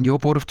who's on your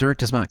board of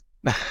directors, Mark?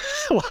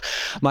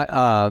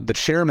 The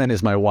chairman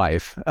is my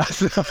wife,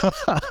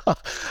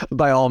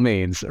 by all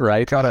means,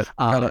 right? Got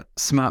it.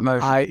 Smart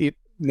move.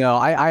 No,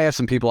 I have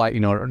some people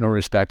no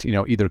respect,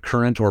 either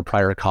current or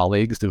prior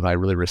colleagues who I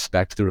really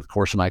respect through the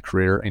course of my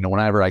career.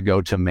 Whenever I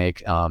go to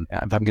make, if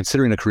I'm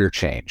considering a career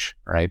change,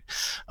 right,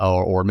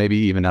 or maybe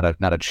even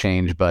not a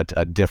change, but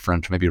a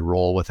different maybe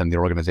role within the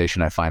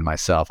organization I find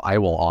myself, I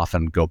will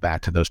often go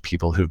back to those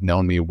people who've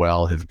known me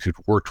well, who've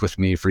worked with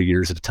me for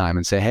years at a time,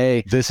 and say,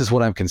 hey, this is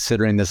what I'm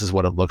considering. This is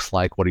what it looks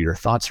like. What are your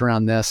thoughts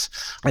around this?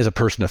 As a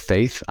person of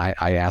faith,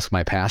 I ask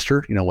my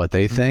pastor, what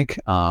they think.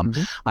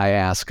 I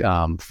ask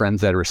friends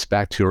that I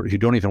respect who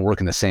don't even work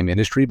in the same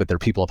industry, but they're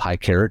people of high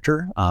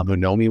character who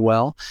know me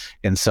well.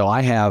 And so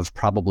I have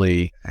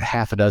probably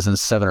half a dozen,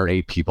 7 or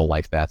 8 people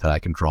like that I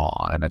can draw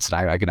on.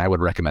 And I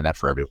would recommend that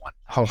for everyone.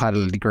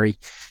 Wholeheartedly agree.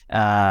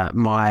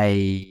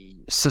 My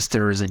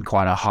sister is in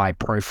quite a high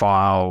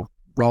profile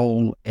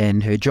role in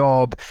her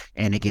job,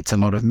 and it gets a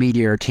lot of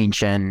media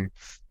attention,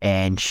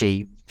 and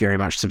she very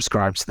much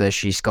subscribes to this.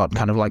 She's got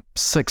kind of like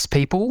 6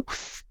 people,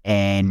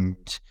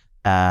 and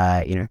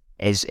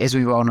as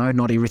we well know,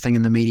 not everything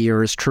in the media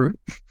is true.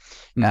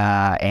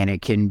 And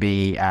it can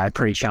be a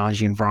pretty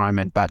challenging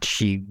environment, but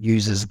she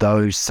uses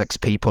those 6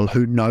 people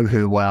who know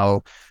her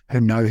well, who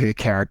know her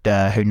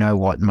character, who know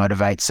what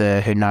motivates her,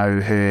 who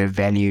know her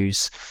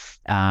values,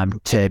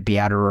 to be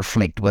able to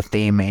reflect with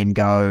them and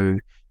go,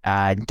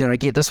 did I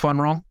get this one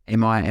wrong?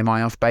 Am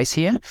I off base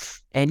here?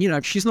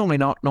 And she's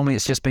normally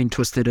it's just been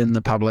twisted in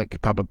the public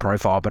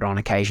profile, but on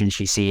occasion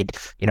she said,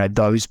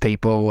 those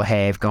people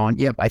have gone,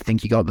 yep, I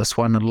think you got this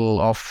one a little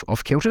off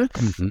kilter.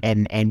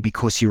 And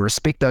because you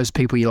respect those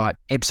people, you're like,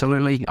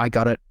 absolutely, I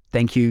got it.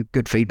 Thank you.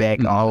 Good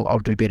feedback. I'll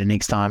do better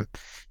next time.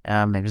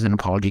 There's an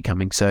apology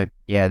coming. So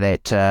yeah,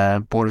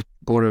 that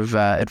board of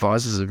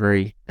advisors is a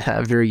very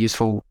very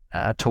useful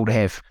tool to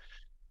have.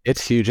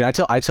 It's huge. And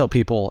I tell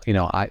people,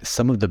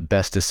 some of the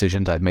best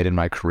decisions I've made in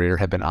my career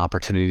have been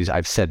opportunities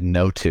I've said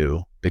no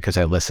to because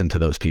I listened to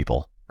those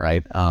people.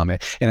 Right. And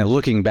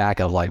looking back,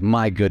 I was like,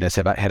 my goodness,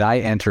 had I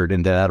entered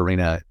into that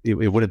arena,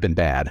 it would have been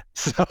bad.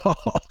 So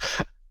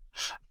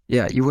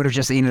yeah, you would have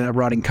just ended up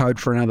writing code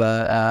for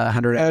another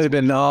 100 hours. It would have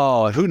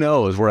been, who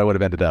knows where I would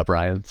have ended up,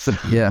 Ryan.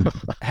 Yeah.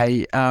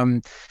 Hey,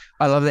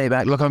 I love that,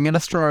 Mark. Look, I'm going to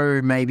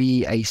throw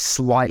maybe a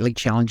slightly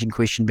challenging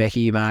question back at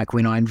you, Mark.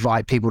 When I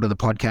invite people to the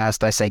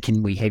podcast, I say,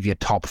 can we have your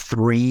top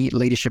 3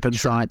 leadership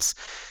insights?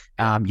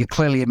 You're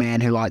clearly a man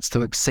who likes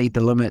to exceed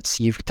the limits.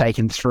 You've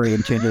taken 3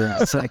 and turned it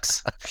into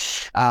 6.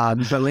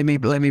 But let me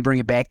bring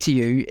it back to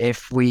you.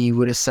 If we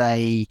were to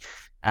say,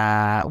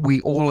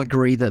 we all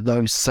agree that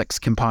those 6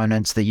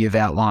 components that you've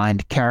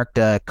outlined,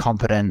 character,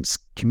 competence,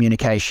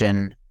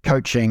 communication,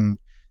 coaching,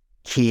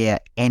 care,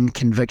 and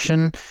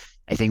conviction,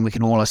 I think we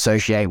can all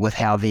associate with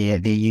how they're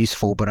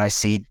useful. But I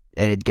said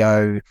it'd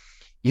go,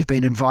 you've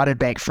been invited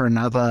back for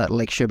another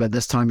lecture, but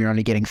this time you're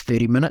only getting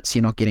 30 minutes.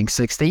 You're not getting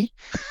 60,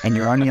 and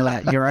you're only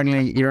allowed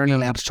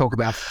to talk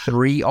about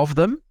 3 of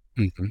them.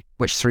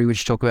 Which 3 would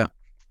you talk about?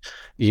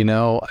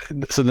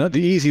 So the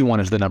easy one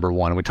is the number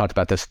one. We talked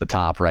about this at the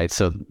top, right?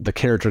 So the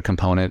character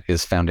component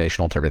is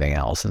foundational to everything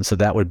else. And so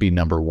that would be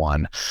number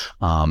one.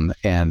 And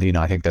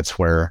I think that's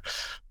where,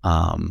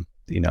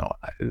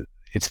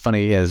 it's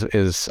funny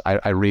is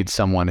I read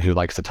someone who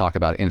likes to talk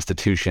about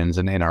institutions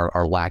and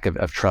our lack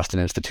of trust in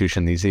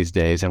institution these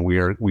days. And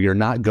we're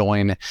not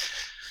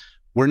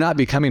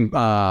becoming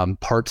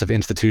parts of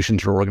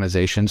institutions or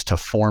organizations to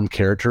form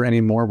character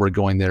anymore. We're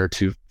going there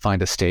to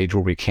find a stage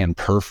where we can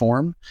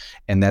perform.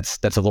 And that's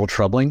a little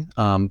troubling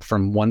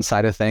from one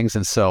side of things.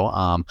 And so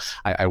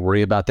I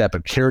worry about that.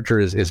 But character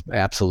is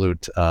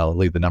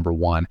absolutely the number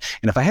one.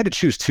 And if I had to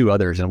choose 2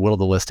 others and whittle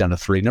the list down to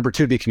 3, number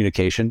 2 would be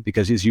communication,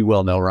 because as you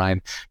well know,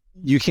 Ryan,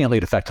 you can't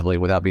lead effectively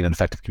without being an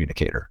effective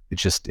communicator.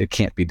 It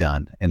can't be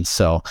done. And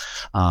so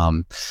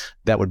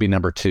that would be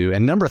number 2.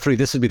 And number 3,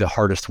 this would be the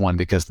hardest one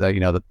because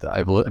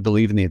I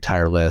believe in the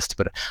entire list,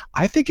 but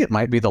I think it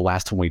might be the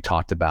last one we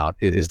talked about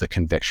is the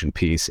conviction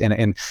piece.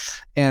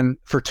 And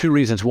for 2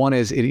 reasons. One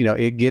is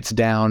it gets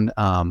down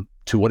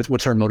to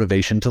what's our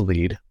motivation to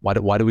lead?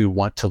 Why do we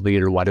want to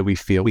lead, or why do we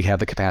feel we have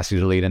the capacity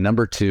to lead? And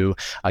number 2,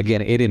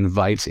 again, it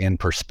invites in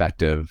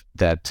perspective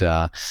that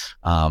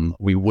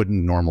we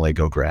wouldn't normally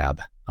go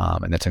grab.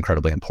 And that's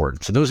incredibly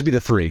important. So those would be the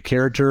 3: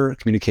 character,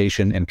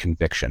 communication, and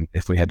conviction,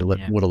 if we had to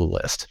whittle the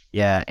list.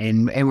 Yeah,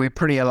 and we're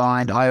pretty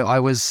aligned. I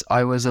was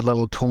a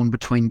little torn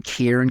between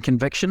care and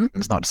conviction.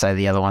 It's not to say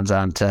the other ones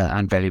aren't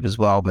valuable as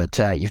well, but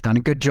you've done a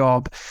good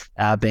job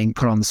being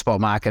put on the spot,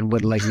 Mark, and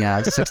whittling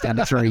 6 down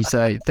to 3.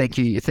 So thank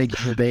you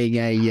for being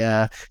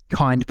a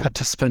kind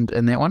participant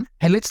in that one.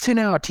 Hey, let's turn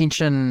our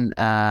attention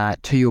to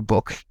your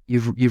book.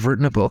 You've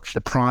written a book, The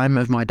Prime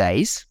of My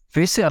Days.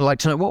 Firstly, I'd like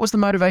to know, what was the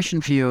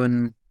motivation for you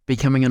in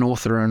becoming an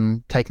author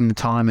and taking the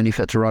time and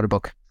effort to write a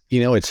book?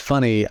 It's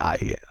funny.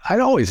 I'd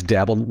always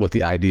dabbled with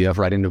the idea of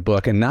writing a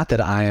book, and not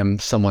that I am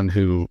someone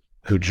who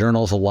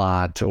journals a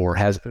lot or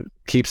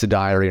keeps a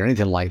diary or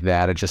anything like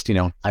that. It just,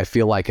 I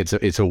feel like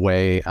it's a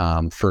way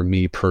for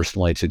me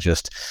personally to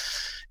just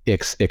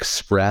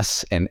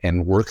express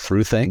and work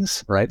through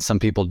things, right? Some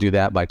people do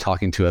that by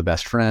talking to a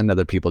best friend.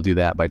 Other people do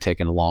that by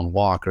taking a long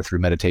walk or through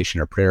meditation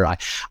or prayer.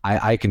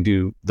 I can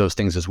do those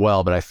things as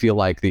well, but I feel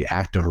like the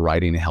act of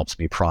writing helps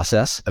me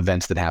process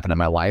events that happen in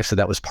my life. So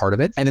that was part of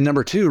it. And then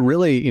number two,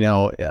 really,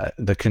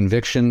 the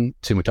conviction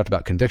we talked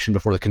about conviction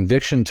before. The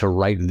conviction to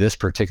write this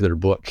particular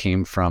book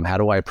came from how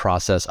do I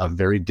process a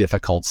very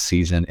difficult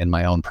season in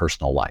my own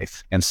personal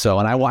life. And so,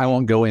 and I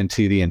won't go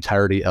into the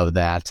entirety of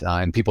that,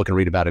 and people can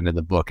read about it in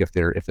the book if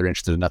they're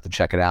interested enough to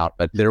check it out.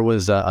 But there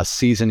was a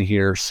season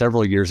here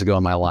several years ago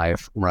in my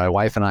life where my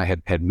wife and I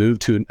had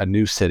moved to a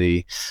new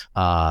city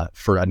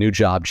for a new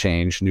job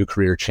change, new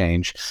career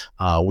change.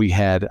 We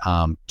had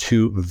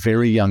two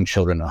very young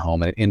children at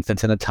home, an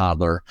infant and a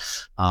toddler.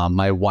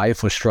 My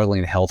wife was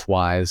struggling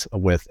health-wise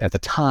with, at the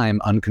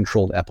time,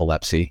 uncontrolled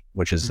epilepsy,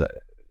 which is a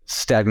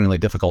staggeringly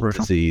difficult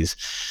disease.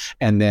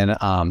 And then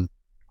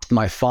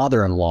my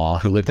father-in-law,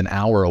 who lived an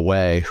hour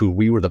away, who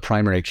we were the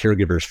primary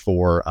caregivers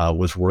for,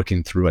 was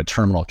working through a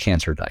terminal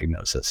cancer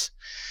diagnosis.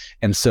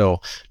 And so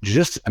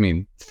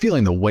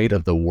feeling the weight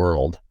of the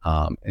world.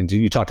 And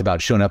you talked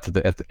about showing up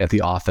at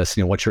the office,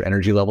 what's your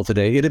energy level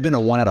today? It had been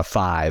a 1 out of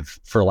 5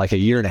 for like a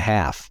year and a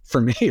half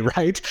for me,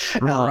 right?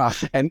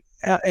 And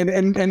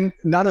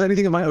not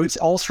anything of my own. It's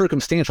all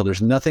circumstantial.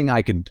 There's nothing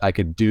I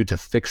could do to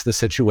fix the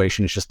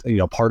situation. It's just,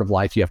 part of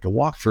life you have to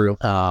walk through.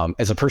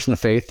 As a person of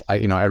faith,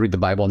 I read the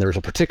Bible, and there's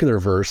a particular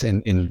verse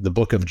in the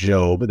book of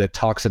Job that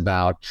talks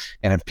about,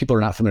 and if people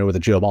are not familiar with the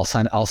Job, I'll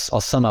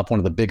sum up one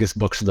of the biggest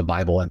books of the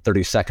Bible in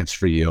 30 seconds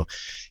for you.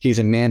 He's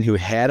a man who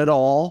had it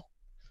all,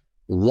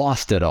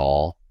 lost it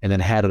all, and then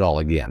had it all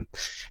again.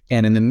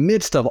 And in the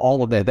midst of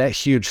all of that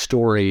huge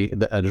story,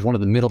 there's one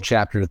of the middle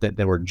chapters that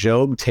where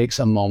Job takes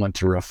a moment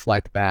to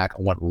reflect back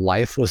on what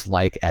life was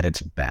like at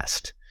its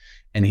best.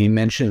 And he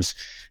mentions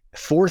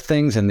 4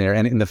 things in there.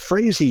 And in the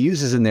phrase he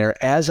uses in there,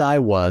 as I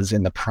was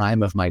in the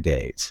prime of my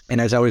days.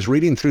 And as I was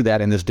reading through that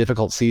in this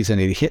difficult season,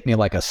 it hit me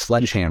like a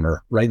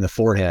sledgehammer right in the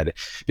forehead,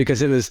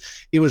 because it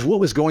was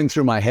what was going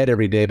through my head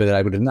every day, but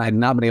I had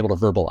not been able to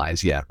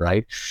verbalize yet,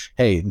 right?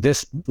 Hey,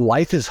 this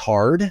life is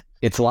hard.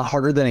 It's a lot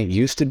harder than it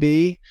used to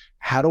be.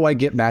 How do I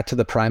get back to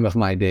the prime of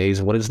my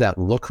days? What does that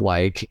look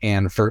like?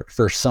 And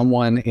for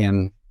someone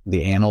in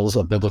the annals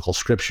of biblical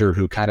scripture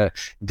who kind of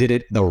did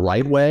it the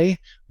right way,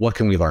 what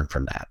can we learn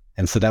from that?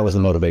 And so that was the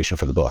motivation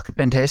for the book.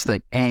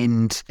 Fantastic.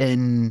 And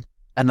in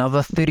another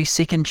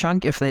 30-second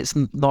chunk, if that's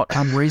not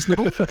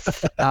unreasonable,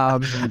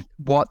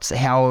 what's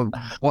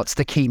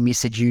the key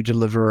message you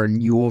deliver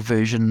in your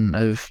version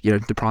of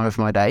the prime of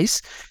my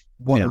days?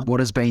 What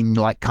has been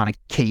like kind of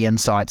key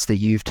insights that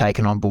you've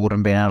taken on board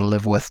and been able to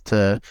live with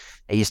to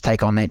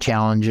take on that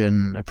challenge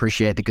and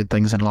appreciate the good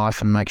things in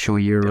life and make sure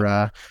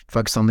you're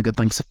focused on the good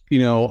things?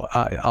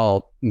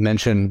 I'll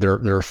mention there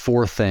are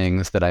 4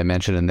 things that I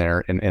mentioned in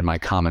there in my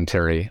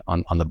commentary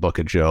on the book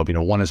of Job.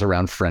 One is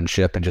around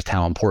friendship and just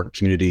how important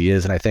community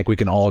is. And I think we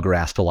can all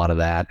grasp a lot of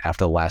that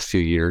after the last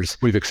few years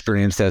we've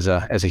experienced as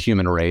a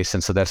human race.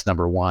 And so that's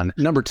number 1.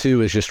 Number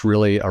 2 is just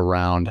really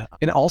around,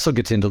 and it also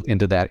gets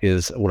into that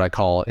is what I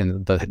call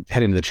in the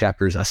heading of the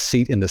chapters, a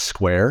seat in the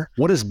square.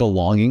 What does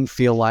belonging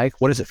feel like?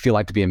 What does it feel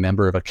like to be a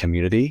member of a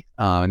community?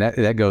 And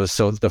that goes,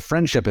 so the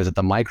friendship is at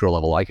the micro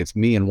level, like it's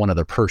me and one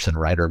other person,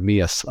 right? Or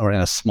me or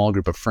in a small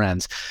group of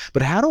friends.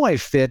 But how do I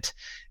fit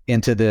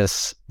into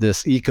this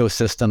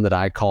ecosystem that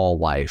I call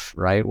life,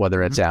 right?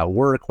 Whether it's at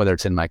work, whether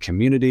it's in my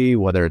community,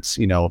 whether it's,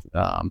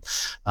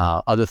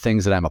 other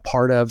things that I'm a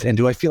part of. And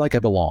do I feel like I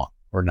belong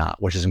or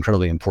not, which is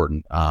incredibly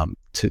important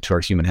to our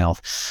human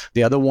health.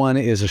 The other one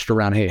is just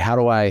around, hey, how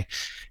do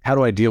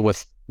I deal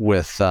with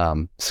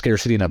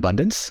scarcity and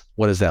abundance?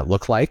 What does that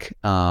look like?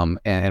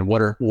 And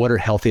what are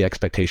healthy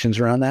expectations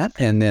around that?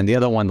 And then the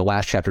other one, the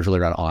last chapter is really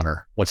around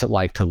honor. What's it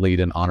like to lead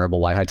an honorable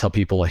life? I tell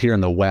people here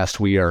in the West,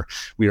 we are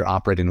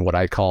operating in what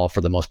I call,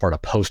 for the most part, a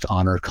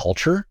post-honor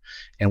culture,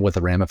 and what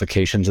the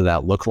ramifications of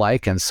that look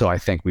like. And so I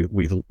think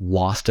we've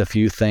lost a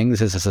few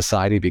things as a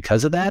society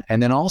because of that.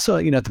 And then also,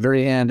 at the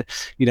very end,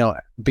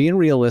 being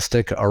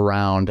realistic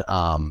around,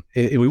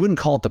 we wouldn't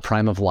call it the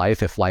prime of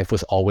life if life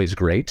was always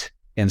great.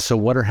 And so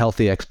what are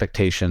healthy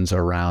expectations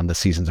around the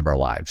seasons of our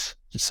lives?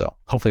 So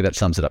hopefully that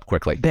sums it up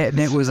quickly. That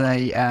was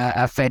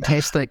a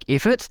fantastic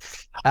effort.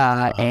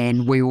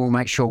 And we will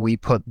make sure we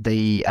put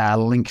the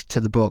link to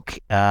the book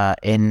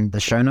in the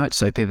show notes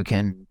so people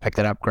can pick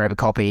that up, grab a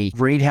copy,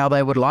 read how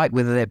they would like,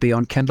 whether that be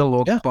on Kindle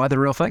or buy the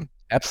real thing.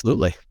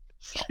 Absolutely.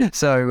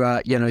 So,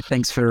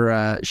 thanks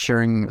for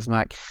sharing with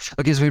Mark.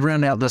 Look, as we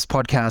round out this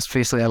podcast,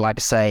 firstly, I'd like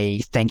to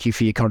say thank you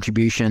for your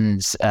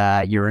contributions.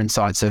 Your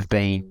insights have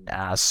been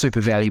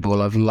super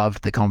valuable. I've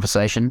loved the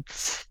conversation.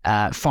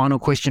 Final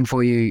question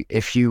for you.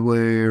 If you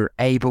were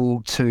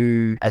able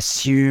to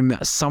assume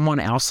someone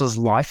else's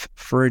life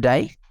for a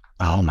day.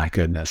 Oh, my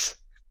goodness.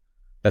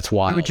 That's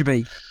wild. Who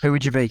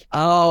would you be?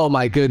 Oh,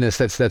 my goodness.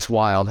 That's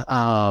wild.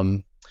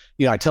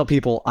 I tell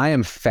people I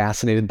am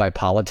fascinated by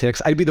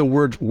politics. I'd be the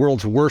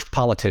world's worst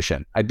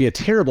politician. I'd be a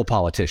terrible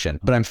politician,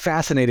 but I'm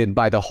fascinated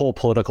by the whole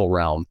political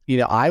realm.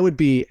 I would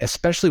be,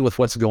 especially with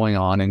what's going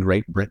on in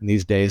Great Britain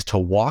these days, to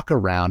walk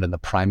around in the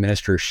prime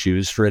minister's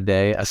shoes for a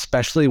day,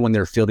 especially when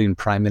they're fielding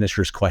prime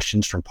minister's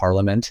questions from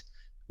Parliament,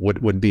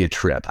 would be a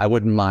trip. I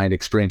wouldn't mind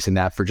experiencing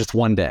that for just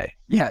one day.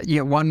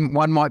 Yeah, one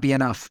might be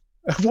enough.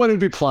 One would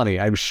be plenty,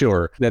 I'm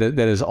sure. That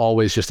has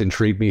always just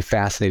intrigued me,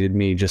 fascinated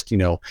me. Just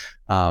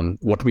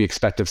what do we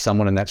expect of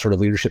someone in that sort of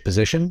leadership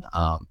position?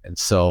 And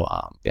so,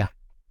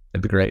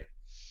 that'd be great.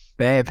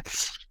 Fab.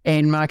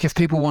 And Mark, if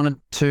people wanted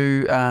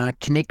to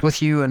connect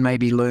with you and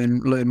maybe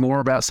learn more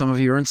about some of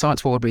your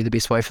insights, what would be the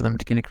best way for them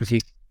to connect with you?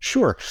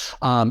 Sure.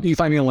 You can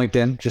find me on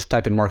LinkedIn. Just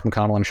type in Mark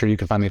McConnell. I'm sure you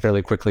can find me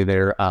fairly quickly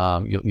there.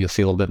 You'll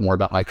see a little bit more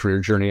about my career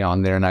journey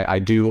on there. And I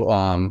do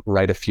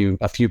write a few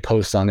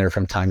posts on there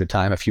from time to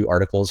time, a few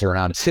articles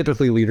around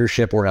typically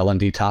leadership or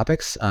L&D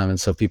topics. And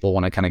so people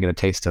want to kind of get a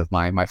taste of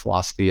my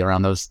philosophy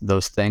around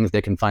those things.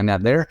 They can find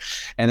that there.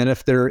 And then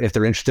if they're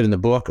interested in the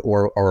book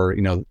or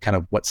kind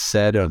of what's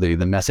said or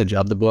the message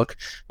of the book,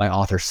 my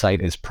author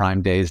site is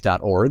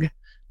primedays.org.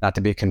 Not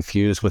to be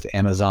confused with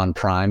Amazon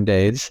Prime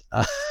Days,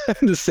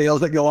 the sales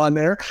that go on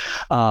there,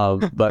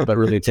 but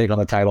really take on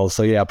the title.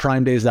 So yeah,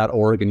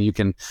 primedays.org, and you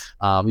can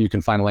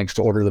find links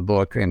to order the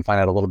book and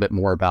find out a little bit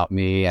more about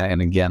me, and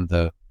again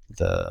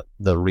the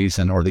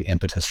reason or the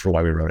impetus for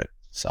why we wrote it.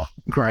 So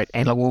great,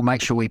 and we'll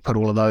make sure we put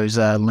all of those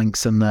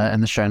links in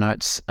the show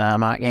notes,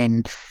 Mark.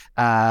 And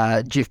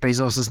Jeff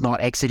Bezos is not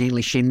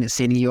accidentally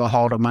sending you a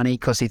hold of money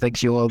because he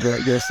thinks you're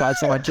side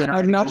generator.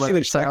 I've not seen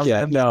it check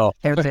yet. No,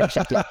 haven't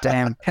checked it.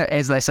 Damn,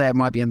 as they say, it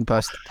might be in the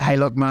post. Hey,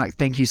 look, Mark,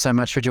 thank you so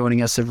much for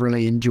joining us. I've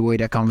really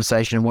enjoyed our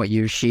conversation and what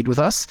you've shared with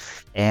us,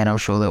 and I'm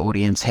sure the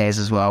audience has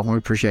as well. We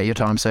appreciate your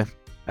time, sir.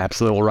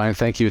 Absolutely. Well, Ryan,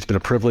 thank you. It's been a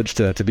privilege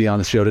to be on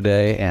the show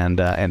today, and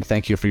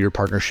thank you for your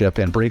partnership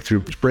and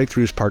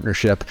Breakthrough's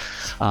partnership,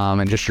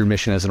 and just your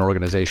mission as an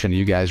organization.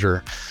 You guys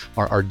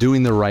are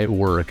doing the right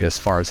work as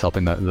far as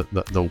helping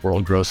the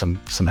world grow some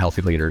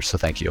healthy leaders. So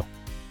thank you.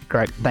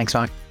 Great. Thanks,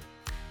 Mike.